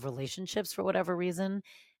abusive relationships for whatever reason.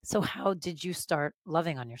 So, how did you start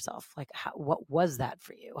loving on yourself? Like, what was that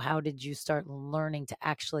for you? How did you start learning to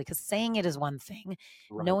actually, because saying it is one thing,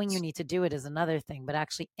 knowing you Right. need to do it is another thing, but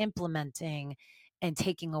actually implementing and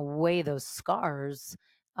taking away those scars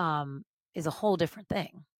um, is a whole different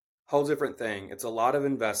thing. Whole different thing. It's a lot of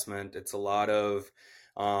investment. It's a lot of,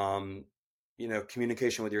 um,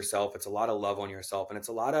 communication with yourself. It's a lot of love on yourself, and it's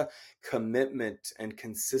a lot of commitment and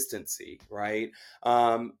consistency, right?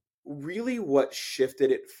 Really, what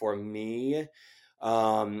shifted it for me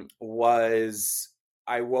was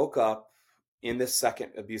I woke up in this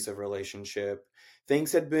second abusive relationship.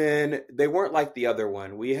 Things had been, they weren't like the other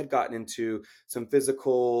one. We had gotten into some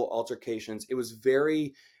physical altercations. It was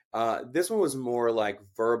very, this one was more like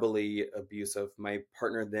verbally abusive. My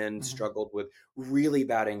partner then Mhm. struggled with really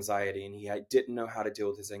bad anxiety, and didn't know how to deal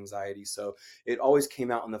with his anxiety. So it always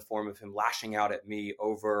came out in the form of him lashing out at me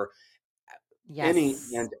over any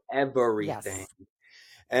Yes. and everything. Yes.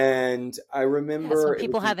 And I Yes. remember When it was,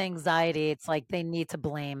 people have anxiety, it's like they need to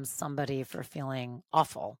blame somebody for feeling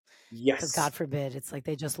awful. Because yes, God forbid, it's like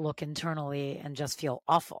they just look internally and just feel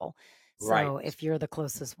awful. right. So if you're the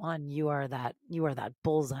closest one, you are that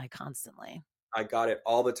bullseye constantly. I got it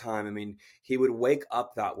all the time. I mean, he would wake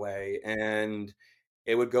up that way and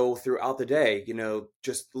it would go throughout the day,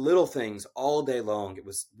 just little things all day long. It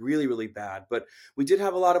was really, really bad. But we did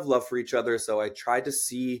have a lot of love for each other. So I tried to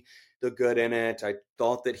see the good in it. I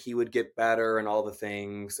thought that he would get better and all the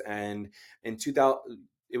things. And in 2000,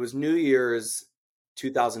 it was New Year's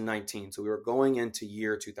 2019. So we were going into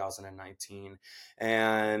year 2019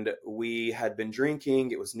 and we had been drinking.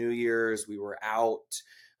 It was New Year's. We were out.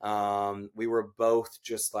 We were both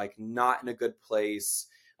just like not in a good place.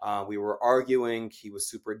 We were arguing. He was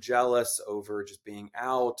super jealous over just being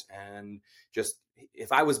out, and just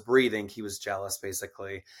if I was breathing, he was jealous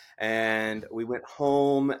basically. And we went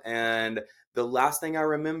home, and the last thing I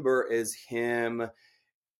remember is him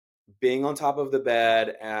being on top of the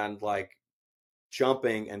bed and like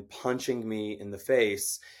jumping and punching me in the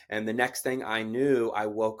face. And the next thing I knew, I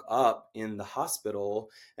woke up in the hospital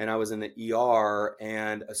and I was in the ER,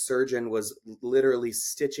 and a surgeon was literally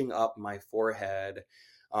stitching up my forehead.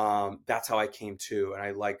 That's how I came to.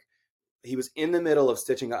 And he was in the middle of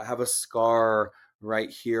stitching. I have a scar right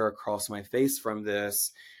here across my face from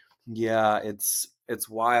this. Yeah, it's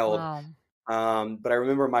wild. Wow. But I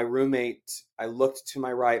remember my roommate, I looked to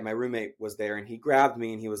my right, my roommate was there, and he grabbed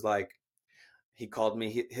me and he was like, he called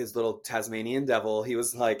me his little Tasmanian devil. He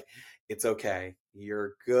was like, "It's okay.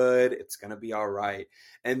 You're good. It's gonna be all right."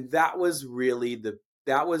 And that was really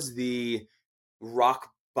the rock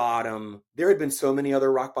bottom. There had been so many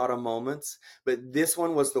other rock bottom moments, but this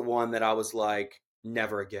one was the one that I was like,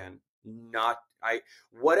 never again. Not I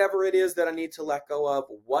Whatever it is that I need to let go of,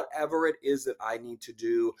 whatever it is that I need to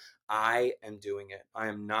do, I am doing it. I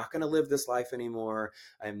am not going to live this life anymore.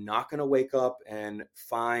 I am not going to wake up and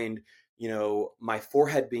find my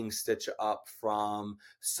forehead being stitched up from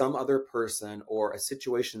some other person or a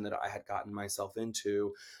situation that I had gotten myself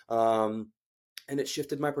into. And it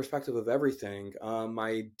shifted my perspective of everything.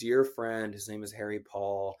 My dear friend, his name is Harry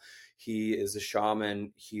Paul. He is a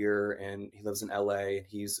shaman here, and he lives in LA. And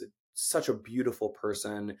he's such a beautiful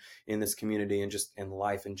person in this community and just in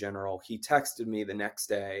life in general. He texted me the next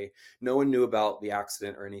day. No one knew about the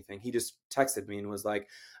accident or anything. He just texted me and was like,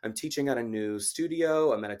 "I'm teaching at a new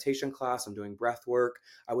studio, a meditation class. I'm doing breath work.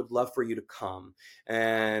 I would love for you to come."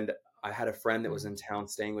 And I had a friend that was Mm. in town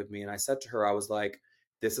staying with me, and I said to her, I was like,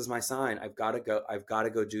 "This is my sign. I've got to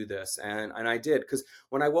go do this." And I did, because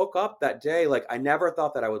when I woke up that day, like I never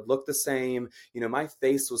thought that I would look the same. My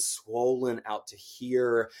face was swollen out to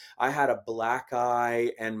here. I had a black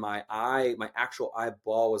eye, and my actual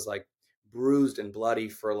eyeball was like bruised and bloody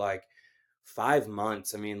for like 5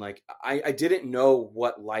 months. I mean, like I didn't know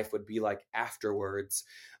what life would be like afterwards.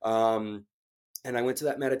 Um, and I went to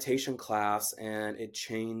that meditation class, and it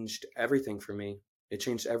changed everything for me. It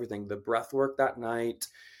changed everything. The breath work that night,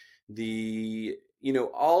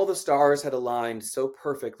 all the stars had aligned so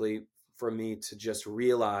perfectly for me to just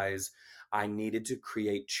realize I needed to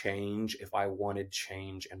create change if I wanted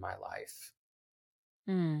change in my life.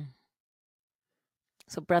 Mm.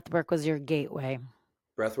 So breathwork was your gateway.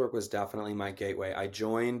 Breathwork was definitely my gateway. I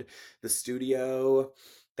joined the studio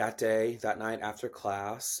that day, that night after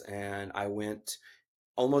class, and I went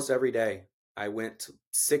almost every day. I went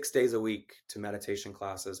 6 days a week to meditation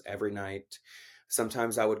classes every night.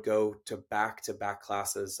 Sometimes I would go to back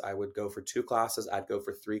classes. I would go for 2 classes, I'd go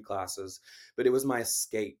for 3 classes, but it was my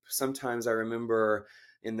escape. Sometimes I remember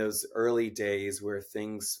in those early days where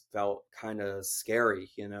things felt kind of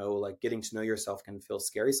scary, like getting to know yourself can feel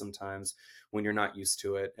scary sometimes when you're not used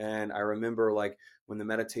to it. And I remember like when the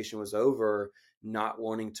meditation was over, not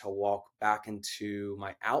wanting to walk back into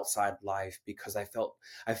my outside life because I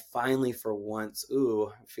finally for once,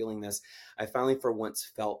 I'm feeling this. I finally for once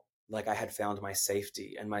felt like I had found my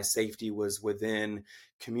safety, and my safety was within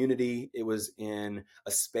community. It was in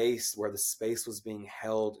a space where the space was being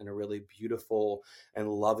held in a really beautiful and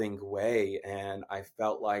loving way. And I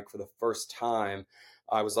felt like for the first time,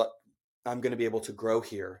 I was like, I'm going to be able to grow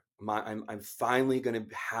here. I'm finally going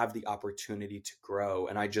to have the opportunity to grow.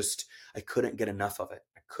 And I couldn't get enough of it.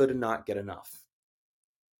 I could not get enough.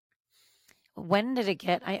 When did it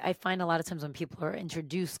get, I find a lot of times when people are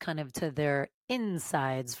introduced kind of to their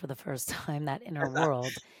insides for the first time, that inner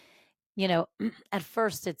world, at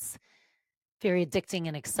first it's very addicting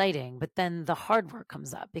and exciting, but then the hard work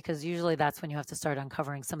comes up because usually that's when you have to start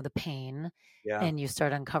uncovering some of the pain Yeah. and you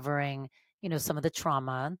start uncovering, some of the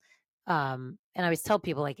trauma. And I always tell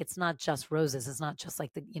people like it's not just roses. It's not just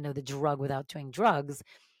like the drug without doing drugs.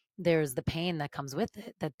 There's the pain that comes with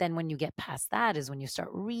it. That then when you get past that is when you start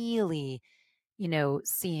really,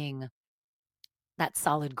 seeing that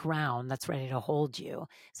solid ground that's ready to hold you.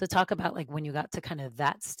 So talk about like when you got to kind of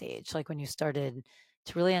that stage, like when you started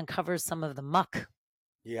to really uncover some of the muck.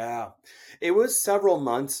 Yeah. It was several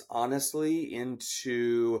months, honestly,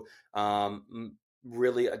 into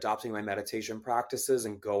really adopting my meditation practices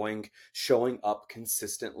and showing up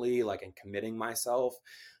consistently, like, and committing myself.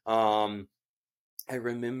 Um, I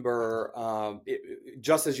remember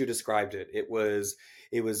just as you described it. It was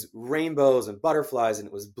rainbows and butterflies, and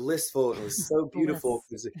it was blissful, and it was so beautiful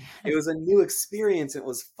Bliss. because it Yes. was a new experience. And it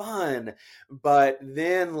was fun, but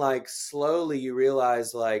then like slowly you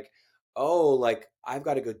realize like, oh, like I've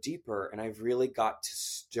got to go deeper, and I've really got to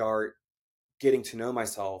start getting to know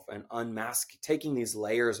myself and taking these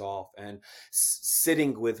layers off and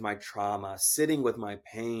sitting with my trauma, sitting with my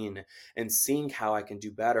pain, and seeing how I can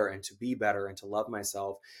do better and to be better and to love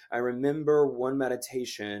myself. I remember one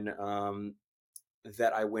meditation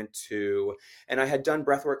that I went to, and I had done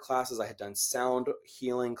breathwork classes, I had done sound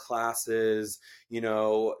healing classes,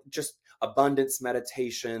 just abundance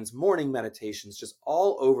meditations, morning meditations, just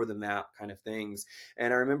all over the map kind of things.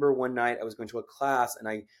 And I remember one night I was going to a class, and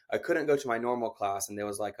I couldn't go to my normal class, and there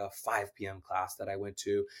was like a 5 p.m. class that I went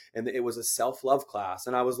to, and it was a self-love class.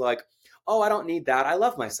 And I was like, oh, I don't need that. I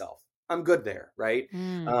love myself. I'm good there, right?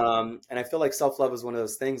 Mm, And I feel like self-love is one of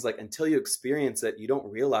those things, like until you experience it, you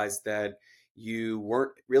don't realize that you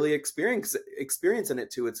weren't really experiencing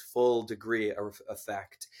it to its full degree or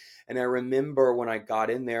effect. And I remember when I got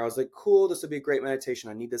in there, I was like, cool, this would be a great meditation.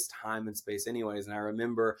 I need this time and space anyways. And I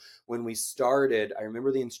remember when we started, I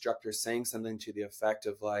remember the instructor saying something to the effect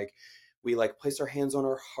of like, we like placed our hands on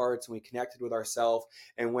our hearts and we connected with ourselves.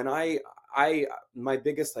 And when my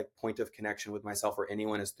biggest like point of connection with myself or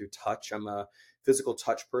anyone is through touch. I'm a physical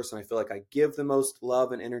touch person. I feel like I give the most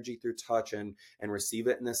love and energy through touch and receive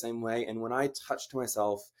it in the same way. And when I touched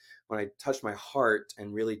myself, when I touched my heart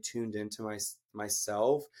and really tuned into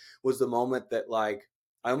myself, was the moment that like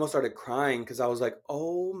I almost started crying because I was like,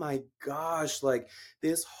 oh my gosh, like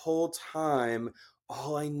this whole time,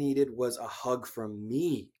 all I needed was a hug from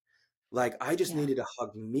me. Like I just yeah. needed to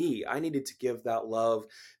hug me. I needed to give that love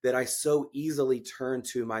that I so easily turn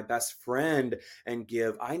to my best friend and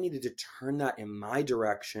give. I needed to turn that in my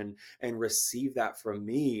direction and receive that from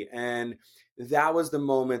me. And that was the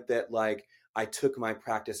moment that like I took my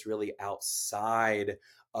practice really outside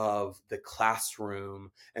of the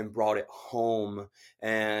classroom and brought it home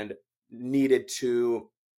and needed to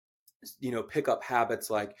pick up habits.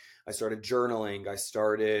 Like I started journaling, I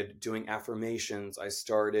started doing affirmations, I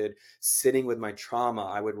started sitting with my trauma.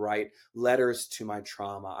 I would write letters to my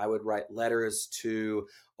trauma, I would write letters to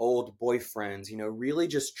old boyfriends, really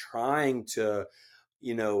just trying to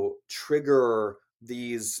trigger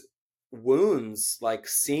these wounds, like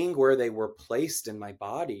seeing where they were placed in my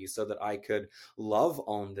body so that I could love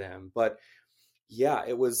on them. But yeah,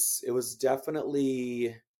 it was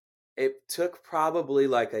definitely, it took probably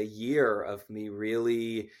like a year of me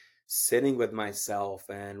really sitting with myself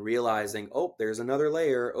and realizing, oh, there's another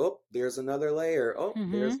layer. Oh, there's another layer. Oh,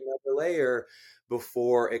 there's Hmm. another layer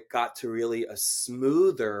before it got to really a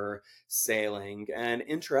smoother sailing. And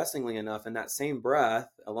interestingly enough, in that same breath,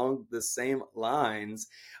 along the same lines,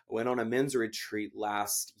 I went on a men's retreat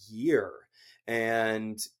last year.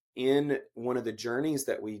 And in one of the journeys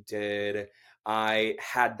that we did, I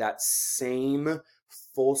had that same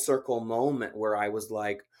full circle moment where I was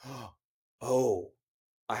like, oh,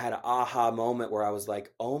 I had an aha moment where I was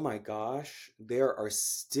like, oh my gosh, there are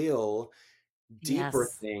still deeper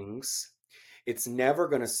Yes. things. It's never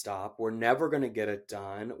going to stop. We're never going to get it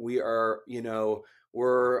done. We are,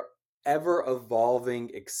 we're ever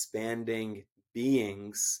evolving, expanding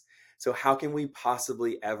beings. So, how can we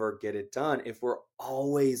possibly ever get it done if we're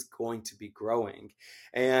always going to be growing?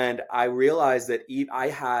 And I realized that I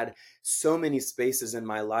had so many spaces in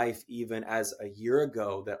my life, even as a year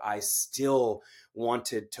ago, that I still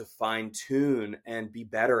wanted to fine tune and be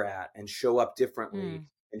better at and show up differently Mm.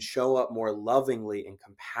 and show up more lovingly and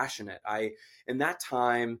compassionate. In that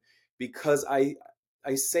time, because I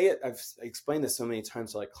say it, I've explained this so many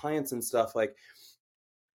times to like clients and stuff, like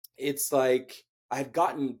it's like I'd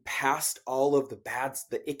gotten past all of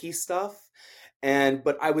the icky stuff.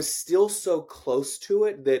 But I was still so close to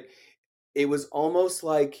it that it was almost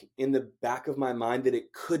like in the back of my mind that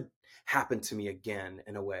it could happen to me again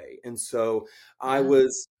in a way. And so I Yeah.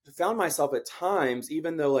 was found myself at times,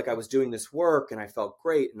 even though like I was doing this work and I felt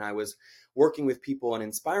great and I was working with people and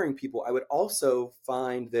inspiring people, I would also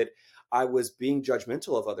find that I was being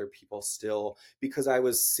judgmental of other people still because I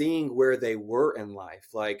was seeing where they were in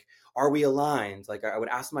life. Like, are we aligned? Like I would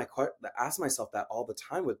ask myself that all the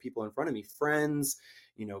time with people in front of me, friends,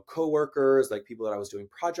 coworkers, like people that I was doing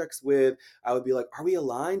projects with. I would be like, are we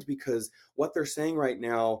aligned? Because what they're saying right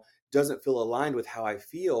now doesn't feel aligned with how I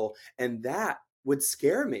feel. And that would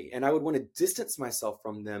scare me. And I would want to distance myself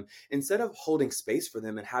from them instead of holding space for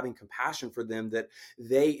them and having compassion for them that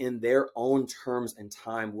they, in their own terms and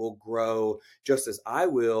time, will grow just as I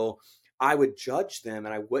will. I would judge them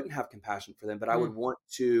and I wouldn't have compassion for them, but I would Mm. want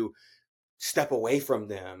to step away from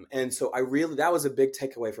them. And so that was a big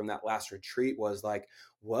takeaway from that last retreat was like,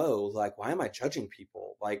 whoa, like, why am I judging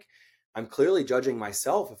people? Like, I'm clearly judging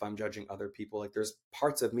myself if I'm judging other people. Like, there's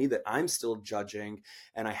parts of me that I'm still judging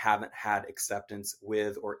and I haven't had acceptance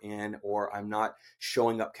with or in, or I'm not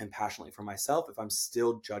showing up compassionately for myself if I'm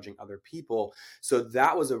still judging other people. So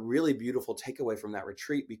that was a really beautiful takeaway from that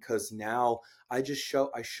retreat because now I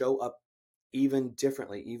show up even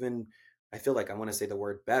differently, even I feel like I want to say the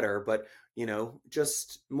word better, but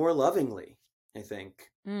just more lovingly, I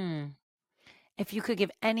think. Mm. If you could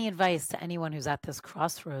give any advice to anyone who's at this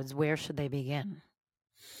crossroads, where should they begin?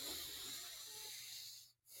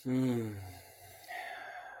 Hmm.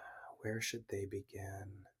 Where should they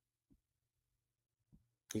begin?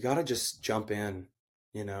 You got to just jump in,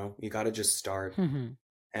 you got to just start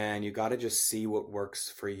and you got to just see what works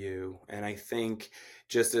for you. And I think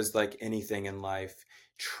just as like anything in life,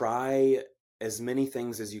 try as many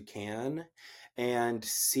things as you can and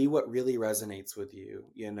see what really resonates with you.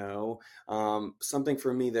 Something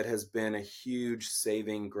for me that has been a huge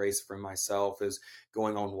saving grace for myself is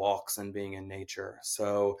going on walks and being in nature.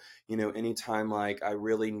 So anytime like I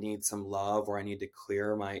really need some love or I need to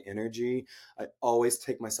clear my energy, I always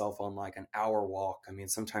take myself on like an hour walk. I mean,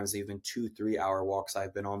 sometimes even 2, 3 hour walks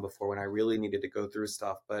I've been on before when I really needed to go through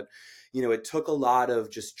stuff. But, it took a lot of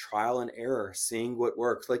just trial and error, seeing what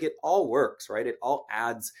works. Like it all works, right? It all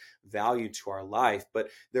adds value to our life.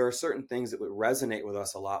 But there are certain things that would resonate with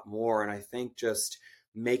us a lot more. And I think just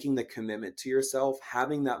making the commitment to yourself,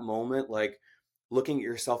 having that moment, like looking at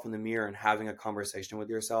yourself in the mirror and having a conversation with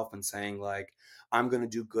yourself and saying, like, I'm going to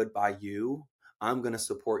do good by you. I'm going to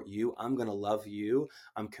support you. I'm going to love you.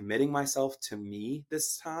 I'm committing myself to me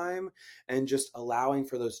this time and just allowing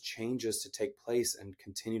for those changes to take place and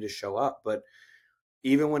continue to show up. But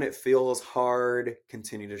even when it feels hard,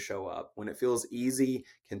 continue to show up. When it feels easy,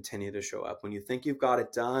 continue to show up. When you think you've got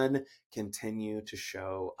it done, continue to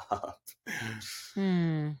show up.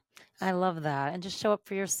 Hmm. I love that. And just show up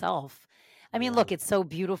for yourself. I mean, Yeah. look, it's so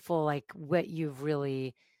beautiful, like what you've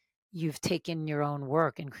taken your own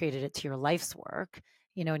work and created it to your life's work.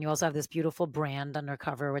 And you also have this beautiful brand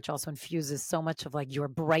Undercover, which also infuses so much of like your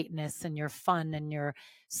brightness and your fun and your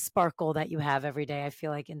sparkle that you have every day. I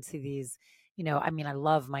feel like into these, I mean, I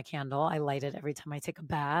love my candle. I light it every time I take a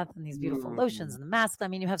bath and these beautiful lotions Mm, and the masks. I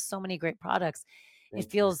mean, you have so many great products. It thank you.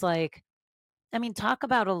 feels like, I mean, talk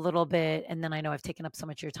about a little bit, and then I know I've taken up so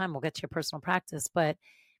much of your time. We'll get to your personal practice, but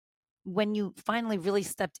when you finally really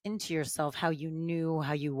stepped into yourself, how you knew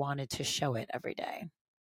how you wanted to show it every day.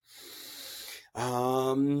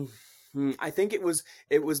 Um, I think it was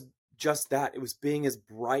just that. It was being as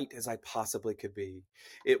bright as I possibly could be.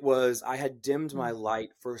 I had dimmed my Mm.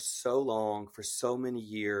 light for so long, for so many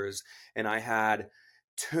years, and I had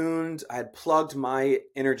I had plugged my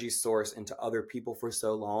energy source into other people for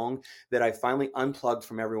so long that I finally unplugged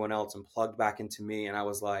from everyone else and plugged back into me. And I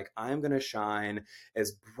was like, I'm going to shine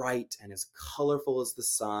as bright and as colorful as the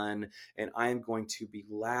sun. And I am going to be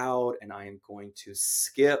loud and I am going to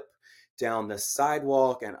skip down the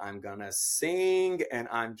sidewalk and I'm gonna sing and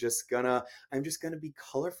I'm just gonna be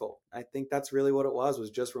colorful. I think that's really what it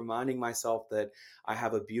was just reminding myself that I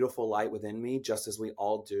have a beautiful light within me, just as we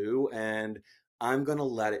all do, and I'm gonna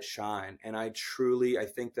let it shine. And I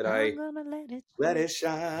think that I I'm gonna let it let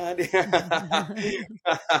shine. it shine.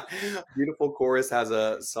 Beautiful Chorus has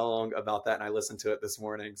a song about that, and I listened to it this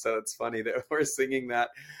morning. So it's funny that we're singing that.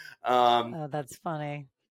 Um, Oh, that's funny.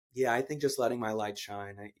 yeah, I think just letting my light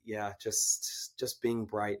shine. Yeah, just being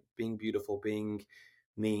bright, being beautiful, being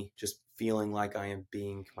me, just feeling like I am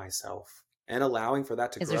being myself, and allowing for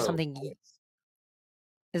that to Is there grow. something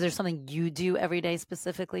is there something you do every day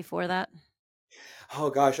specifically for that? Oh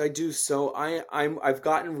gosh, I do. So I've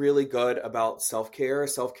gotten really good about self-care.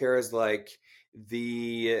 Self-care is like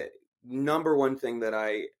the number one thing that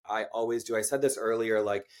I always do. I said this earlier,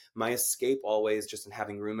 like my escape always just in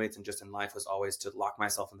having roommates and just in life was always to lock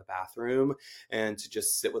myself in the bathroom and to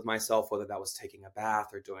just sit with myself, whether that was taking a bath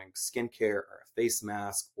or doing skincare or a face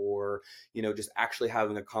mask or, just actually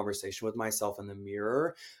having a conversation with myself in the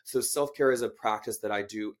mirror. So self care is a practice that I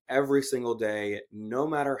do every single day, no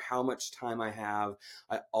matter how much time I have.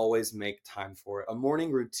 I always make time for it. A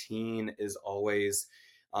morning routine is always,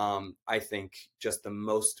 I think, just the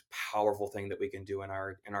most powerful thing that we can do in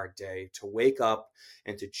our day. To wake up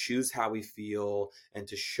and to choose how we feel and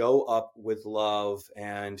to show up with love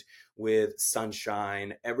and with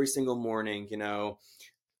sunshine every single morning.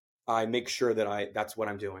 I make sure that that's what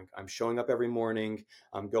I'm doing. I'm showing up every morning.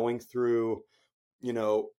 I'm going through, you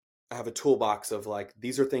know, I have a toolbox of like,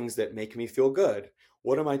 these are things that make me feel good.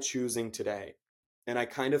 What am I choosing today? And I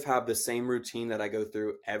kind of have the same routine that I go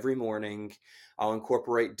through every morning. I'll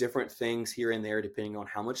incorporate different things here and there depending on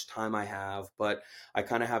how much time I have, but I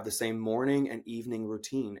kind of have the same morning and evening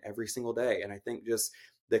routine every single day. And I think just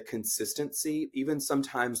the consistency, even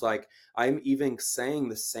sometimes like I'm even saying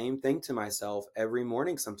the same thing to myself every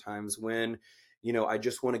morning sometimes when I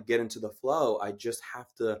just want to get into the flow. I just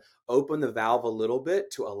have to open the valve a little bit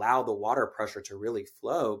to allow the water pressure to really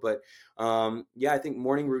flow. But yeah, I think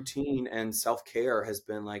morning routine and self care has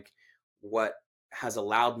been like what has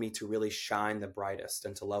allowed me to really shine the brightest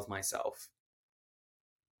and to love myself.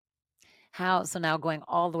 So now going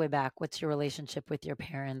all the way back, what's your relationship with your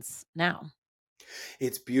parents now?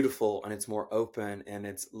 It's beautiful and it's more open and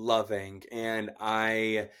it's loving. And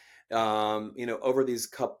over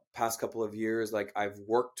these past couple of years, like I've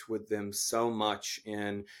worked with them so much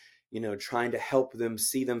in trying to help them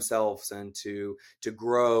see themselves and to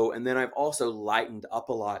grow. And then I've also lightened up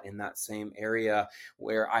a lot in that same area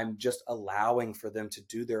where I'm just allowing for them to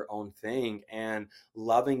do their own thing and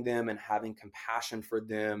loving them and having compassion for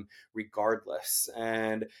them regardless.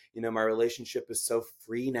 And my relationship is so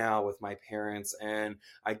free now with my parents, and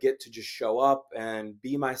I get to just show up and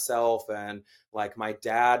be myself. And like my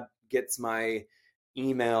dad gets my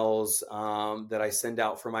emails that I send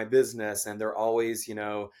out for my business, and they're always,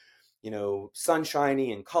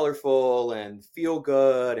 sunshiny and colorful and feel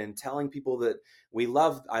good and telling people that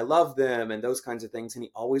I love them and those kinds of things. And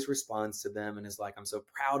he always responds to them and is like, I'm so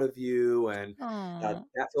proud of you. And Oh,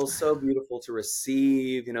 that feels so beautiful to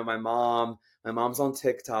receive. My mom's on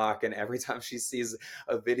TikTok, and every time she sees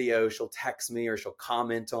a video, she'll text me or she'll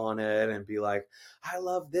comment on it and be like, I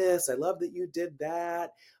love this. I love that you did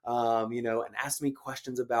that. And ask me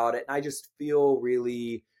questions about it. And I just feel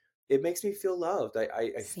really, it makes me feel loved.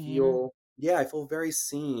 I seen. feel, yeah, I feel very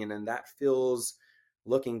seen. And that feels,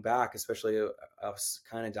 looking back, especially us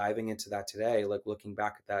kind of diving into that today, like looking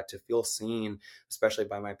back at that, to feel seen, especially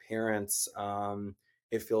by my parents,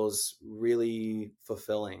 it feels really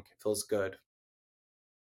fulfilling. It feels good.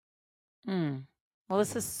 Mm. Well,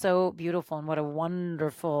 this is so beautiful and what a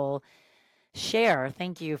wonderful share.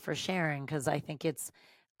 Thank you for sharing because I think it's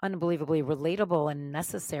unbelievably relatable and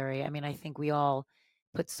necessary. I mean, I think we all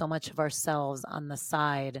put so much of ourselves on the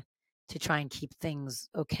side to try and keep things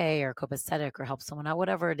okay or copacetic or help someone out,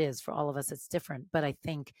 whatever it is. For all of us, it's different. But I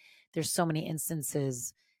think there's so many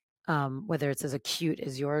instances, whether it's as acute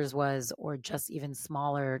as yours was or just even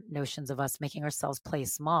smaller notions of us making ourselves play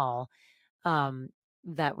small, um,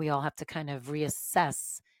 that we all have to kind of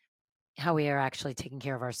reassess how we are actually taking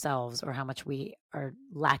care of ourselves or how much we are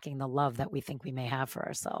lacking the love that we think we may have for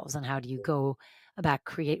ourselves, and how do you go about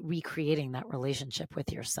recreating that relationship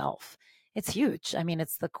with yourself. It's huge. I mean,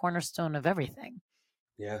 it's the cornerstone of everything.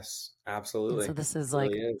 Yes, And so absolutely. this is It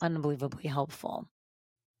really like is. unbelievably helpful.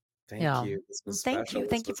 Thank Yeah. you. This was Thank special. you. This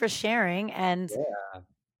Thank you was for sharing. And yeah.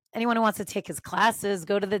 anyone who wants to take his classes,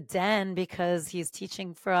 go to the Den because he's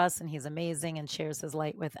teaching for us and he's amazing and shares his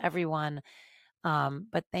light with everyone.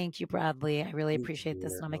 But thank you, Bradley. I really Thank appreciate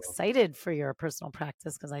this. you. And I'm excited for your personal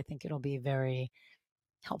practice because I think it'll be very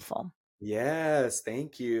helpful. Yes,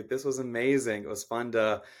 thank you. This was amazing. It was fun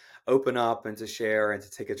to open up and to share and to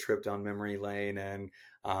take a trip down memory lane. And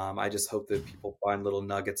I just hope that people find little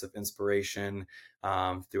nuggets of inspiration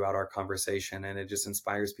throughout our conversation, and it just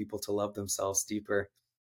inspires people to love themselves deeper.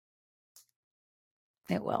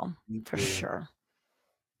 It will, Thank for you. sure.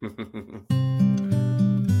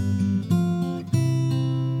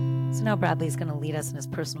 So now Bradley's going to lead us in his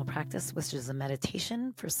personal practice, which is a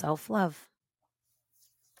meditation for self-love.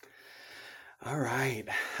 All right.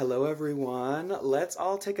 Hello, everyone. Let's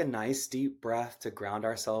all take a nice deep breath to ground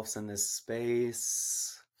ourselves in this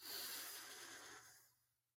space.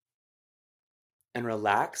 And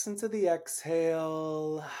relax into the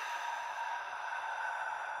exhale.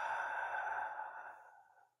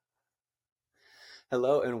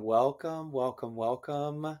 Hello and welcome, welcome,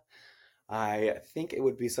 welcome. I think it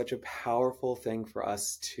would be such a powerful thing for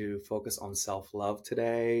us to focus on self-love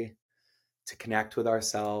today, to connect with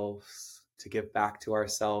ourselves, to give back to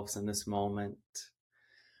ourselves in this moment.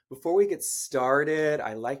 Before we get started,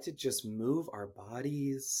 I like to just move our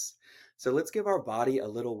bodies. So let's give our body a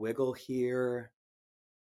little wiggle here.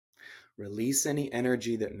 Release any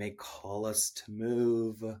energy that may call us to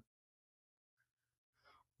move.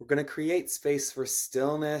 We're going to create space for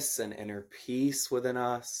stillness and inner peace within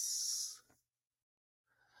us.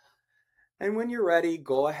 And when you're ready,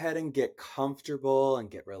 go ahead and get comfortable and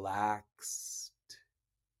get relaxed.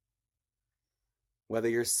 Whether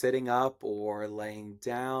you're sitting up or laying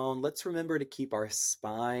down, let's remember to keep our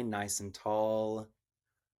spine nice and tall.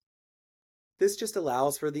 This just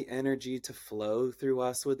allows for the energy to flow through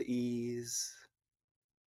us with ease.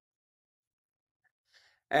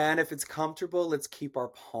 And if it's comfortable, let's keep our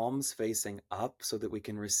palms facing up so that we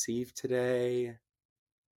can receive today.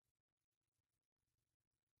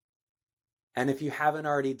 And if you haven't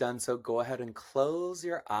already done so, go ahead and close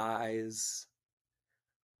your eyes.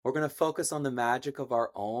 We're going to focus on the magic of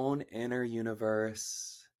our own inner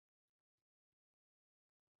universe.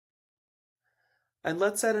 And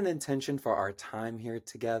let's set an intention for our time here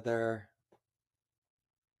together.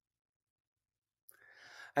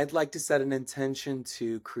 I'd like to set an intention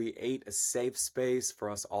to create a safe space for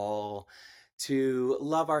us all to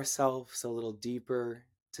love ourselves a little deeper,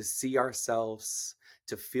 to see ourselves,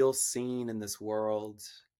 to feel seen in this world,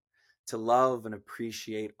 to love and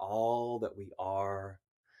appreciate all that we are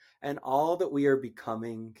and all that we are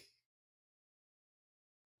becoming.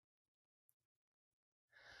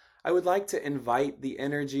 I would like to invite the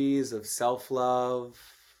energies of self-love,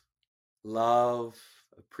 love,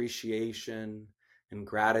 appreciation, and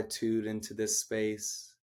gratitude into this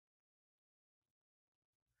space.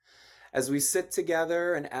 As we sit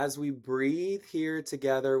together and as we breathe here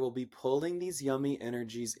together, we'll be pulling these yummy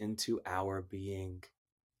energies into our being.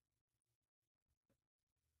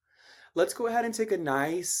 Let's go ahead and take a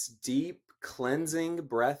nice, deep, cleansing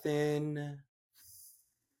breath in.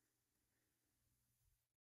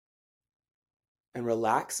 And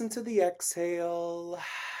relax into the exhale.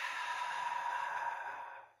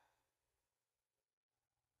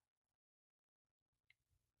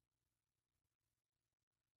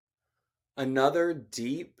 Another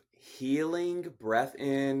deep, healing breath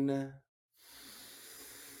in.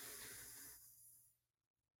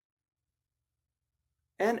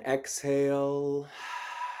 And exhale.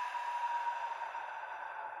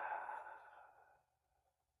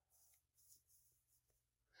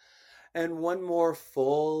 And one more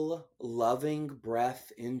full, loving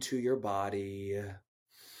breath into your body.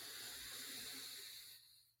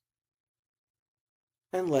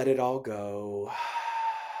 And let it all go.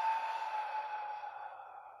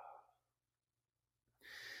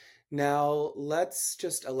 Now, let's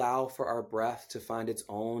just allow for our breath to find its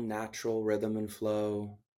own natural rhythm and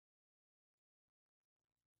flow.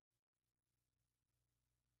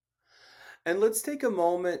 And let's take a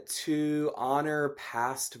moment to honor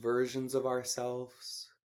past versions of ourselves.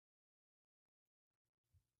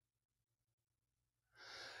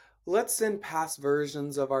 Let's send past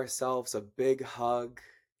versions of ourselves a big hug.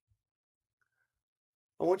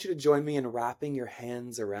 I want you to join me in wrapping your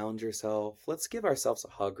hands around yourself. Let's give ourselves a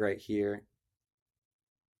hug right here.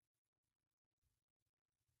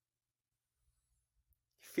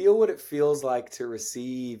 Feel what it feels like to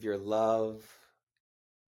receive your love,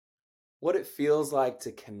 what it feels like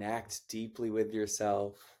to connect deeply with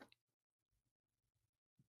yourself.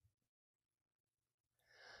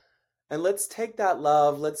 And let's take that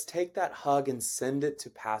love, let's take that hug and send it to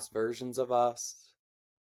past versions of us.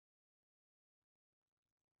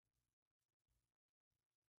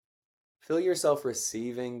 Feel yourself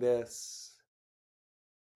receiving this.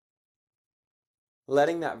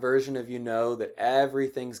 Letting that version of you know that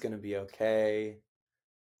everything's going to be okay.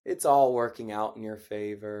 It's all working out in your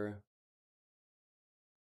favor.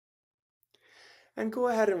 And go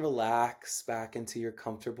ahead and relax back into your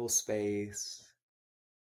comfortable space.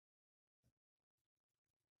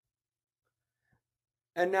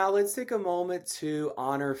 And now let's take a moment to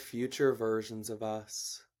honor future versions of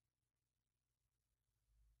us.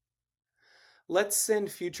 Let's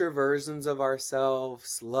send future versions of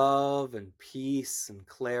ourselves love and peace and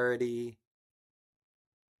clarity.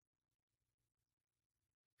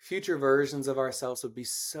 Future versions of ourselves would be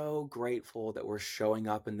so grateful that we're showing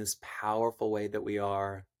up in this powerful way that we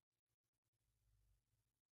are.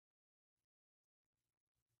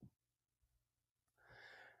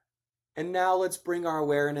 And now let's bring our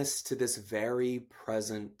awareness to this very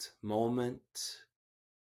present moment.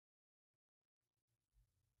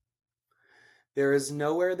 There is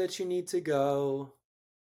nowhere that you need to go.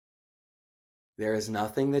 There is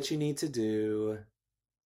nothing that you need to do.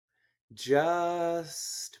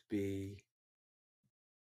 Just be.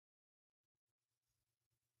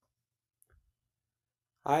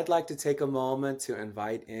 I'd like to take a moment to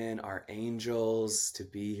invite in our angels to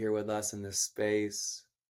be here with us in this space.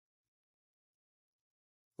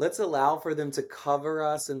 Let's allow for them to cover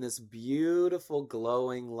us in this beautiful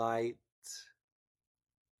glowing light.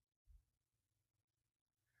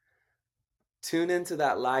 Tune into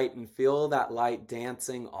that light and feel that light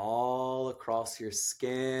dancing all across your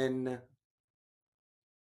skin.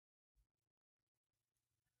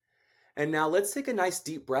 And now let's take a nice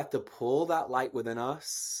deep breath to pull that light within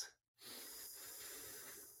us.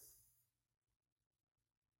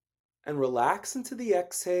 And relax into the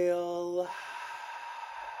exhale.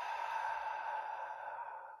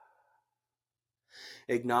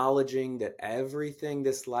 Acknowledging that everything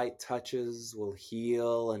this light touches will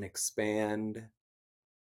heal and expand.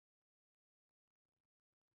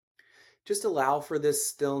 Just allow for this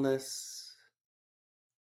stillness.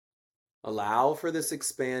 Allow for this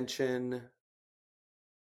expansion.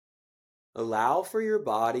 Allow for your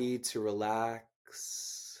body to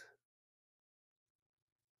relax.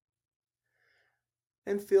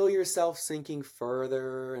 And feel yourself sinking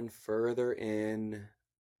further and further in.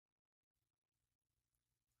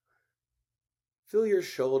 Feel your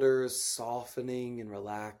shoulders softening and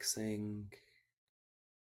relaxing.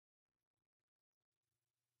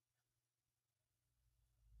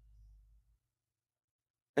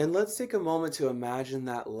 And let's take a moment to imagine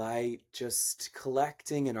that light just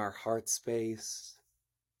collecting in our heart space,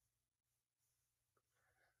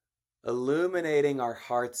 illuminating our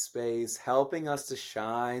heart space, helping us to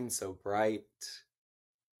shine so bright.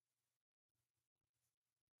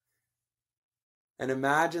 And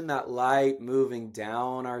imagine that light moving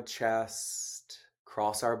down our chest,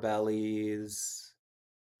 across our bellies,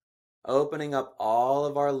 opening up all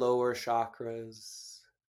of our lower chakras.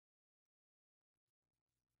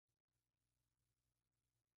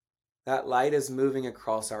 That light is moving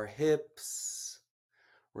across our hips,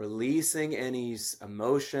 releasing any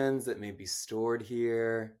emotions that may be stored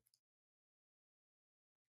here.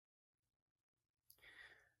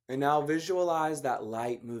 And now visualize that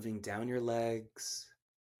light moving down your legs,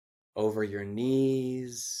 over your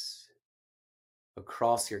knees,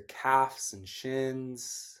 across your calves and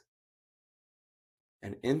shins,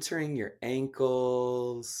 and entering your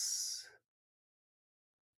ankles.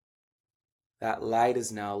 That light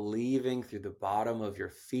is now leaving through the bottom of your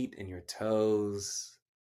feet and your toes,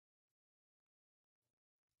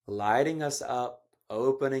 lighting us up,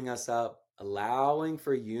 opening us up, allowing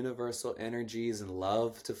for universal energies and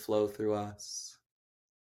love to flow through us.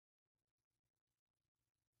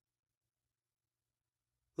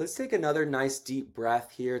 Let's take another nice deep breath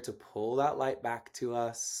here to pull that light back to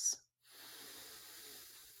us.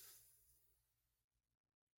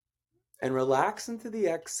 And relax into the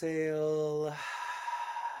exhale.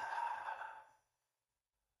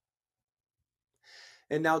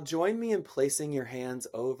 And now join me in placing your hands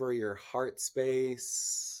over your heart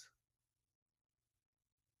space.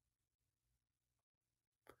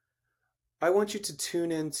 I want you to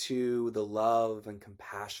tune into the love and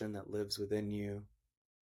compassion that lives within you.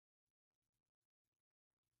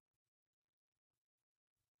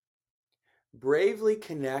 Bravely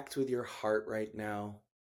connect with your heart right now.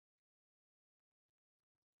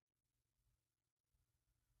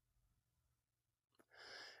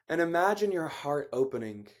 And imagine your heart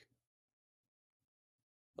opening,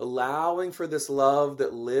 allowing for this love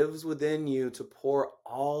that lives within you to pour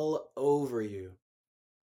all over you.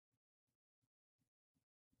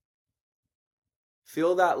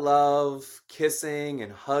 Feel that love kissing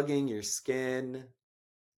and hugging your skin.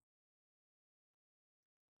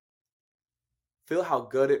 Feel how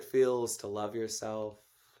good it feels to love yourself,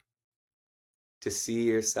 to see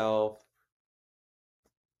yourself.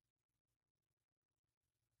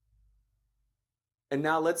 And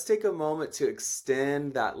now let's take a moment to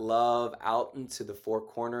extend that love out into the four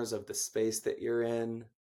corners of the space that you're in.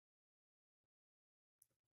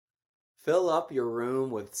 Fill up your room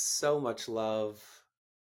with so much love.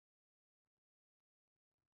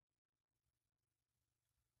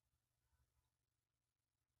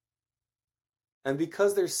 And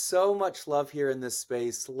because there's so much love here in this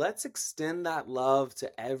space, let's extend that love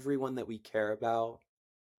to everyone that we care about.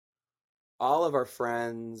 All of our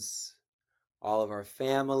friends, all of our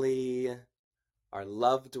family, our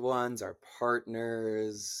loved ones, our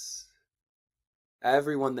partners,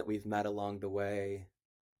 everyone that we've met along the way.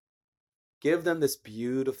 Give them this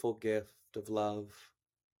beautiful gift of love.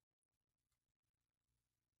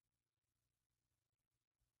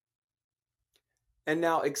 And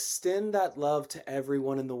now extend that love to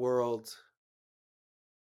everyone in the world.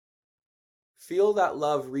 Feel that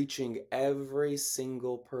love reaching every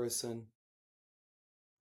single person.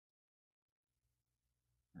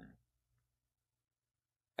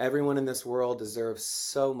 Everyone in this world deserves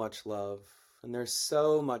so much love, and there's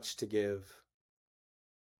so much to give.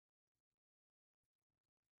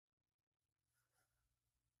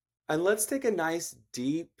 And let's take a nice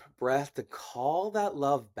deep breath to call that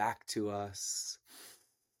love back to us.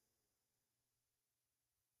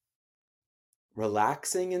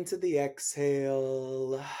 Relaxing into the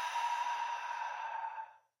exhale.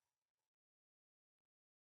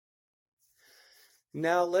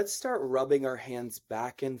 Now let's start rubbing our hands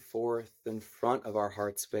back and forth in front of our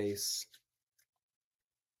heart space.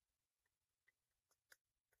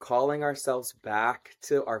 Calling ourselves back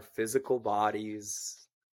to our physical bodies.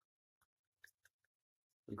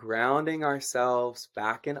 Grounding ourselves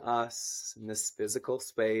back in us, in this physical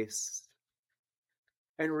space.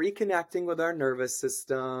 And reconnecting with our nervous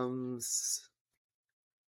systems.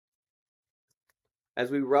 As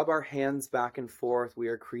we rub our hands back and forth, we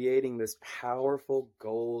are creating this powerful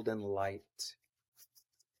golden light.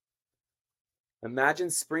 Imagine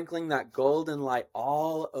sprinkling that golden light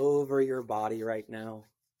all over your body right now.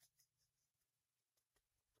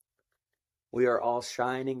 We are all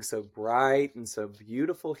shining so bright and so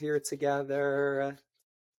beautiful here together.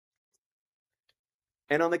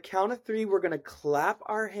 And on the count of 3, we're going to clap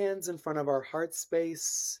our hands in front of our heart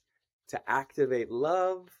space to activate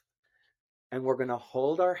love. And we're going to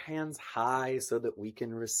hold our hands high so that we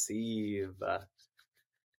can receive.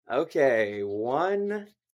 Okay, 1,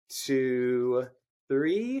 2,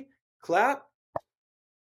 3, clap.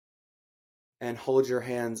 And hold your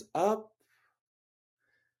hands up.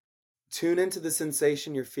 Tune into the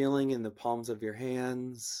sensation you're feeling in the palms of your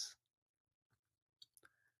hands.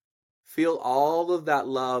 Feel all of that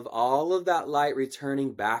love, all of that light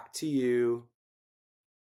returning back to you.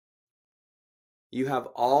 You have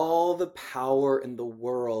all the power in the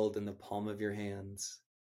world in the palm of your hands.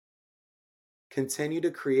 Continue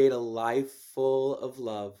to create a life full of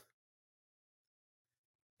love.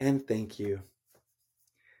 And thank you.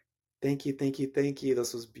 Thank you, thank you, thank you.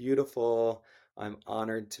 This was beautiful. I'm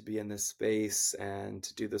honored to be in this space and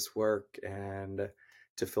to do this work and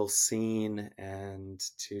to feel seen and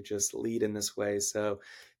to just lead in this way. So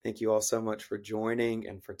thank you all so much for joining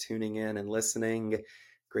and for tuning in and listening.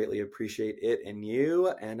 Greatly appreciate it and you.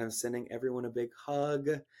 And I'm sending everyone a big hug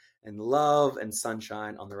and love and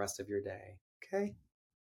sunshine on the rest of your day. Okay?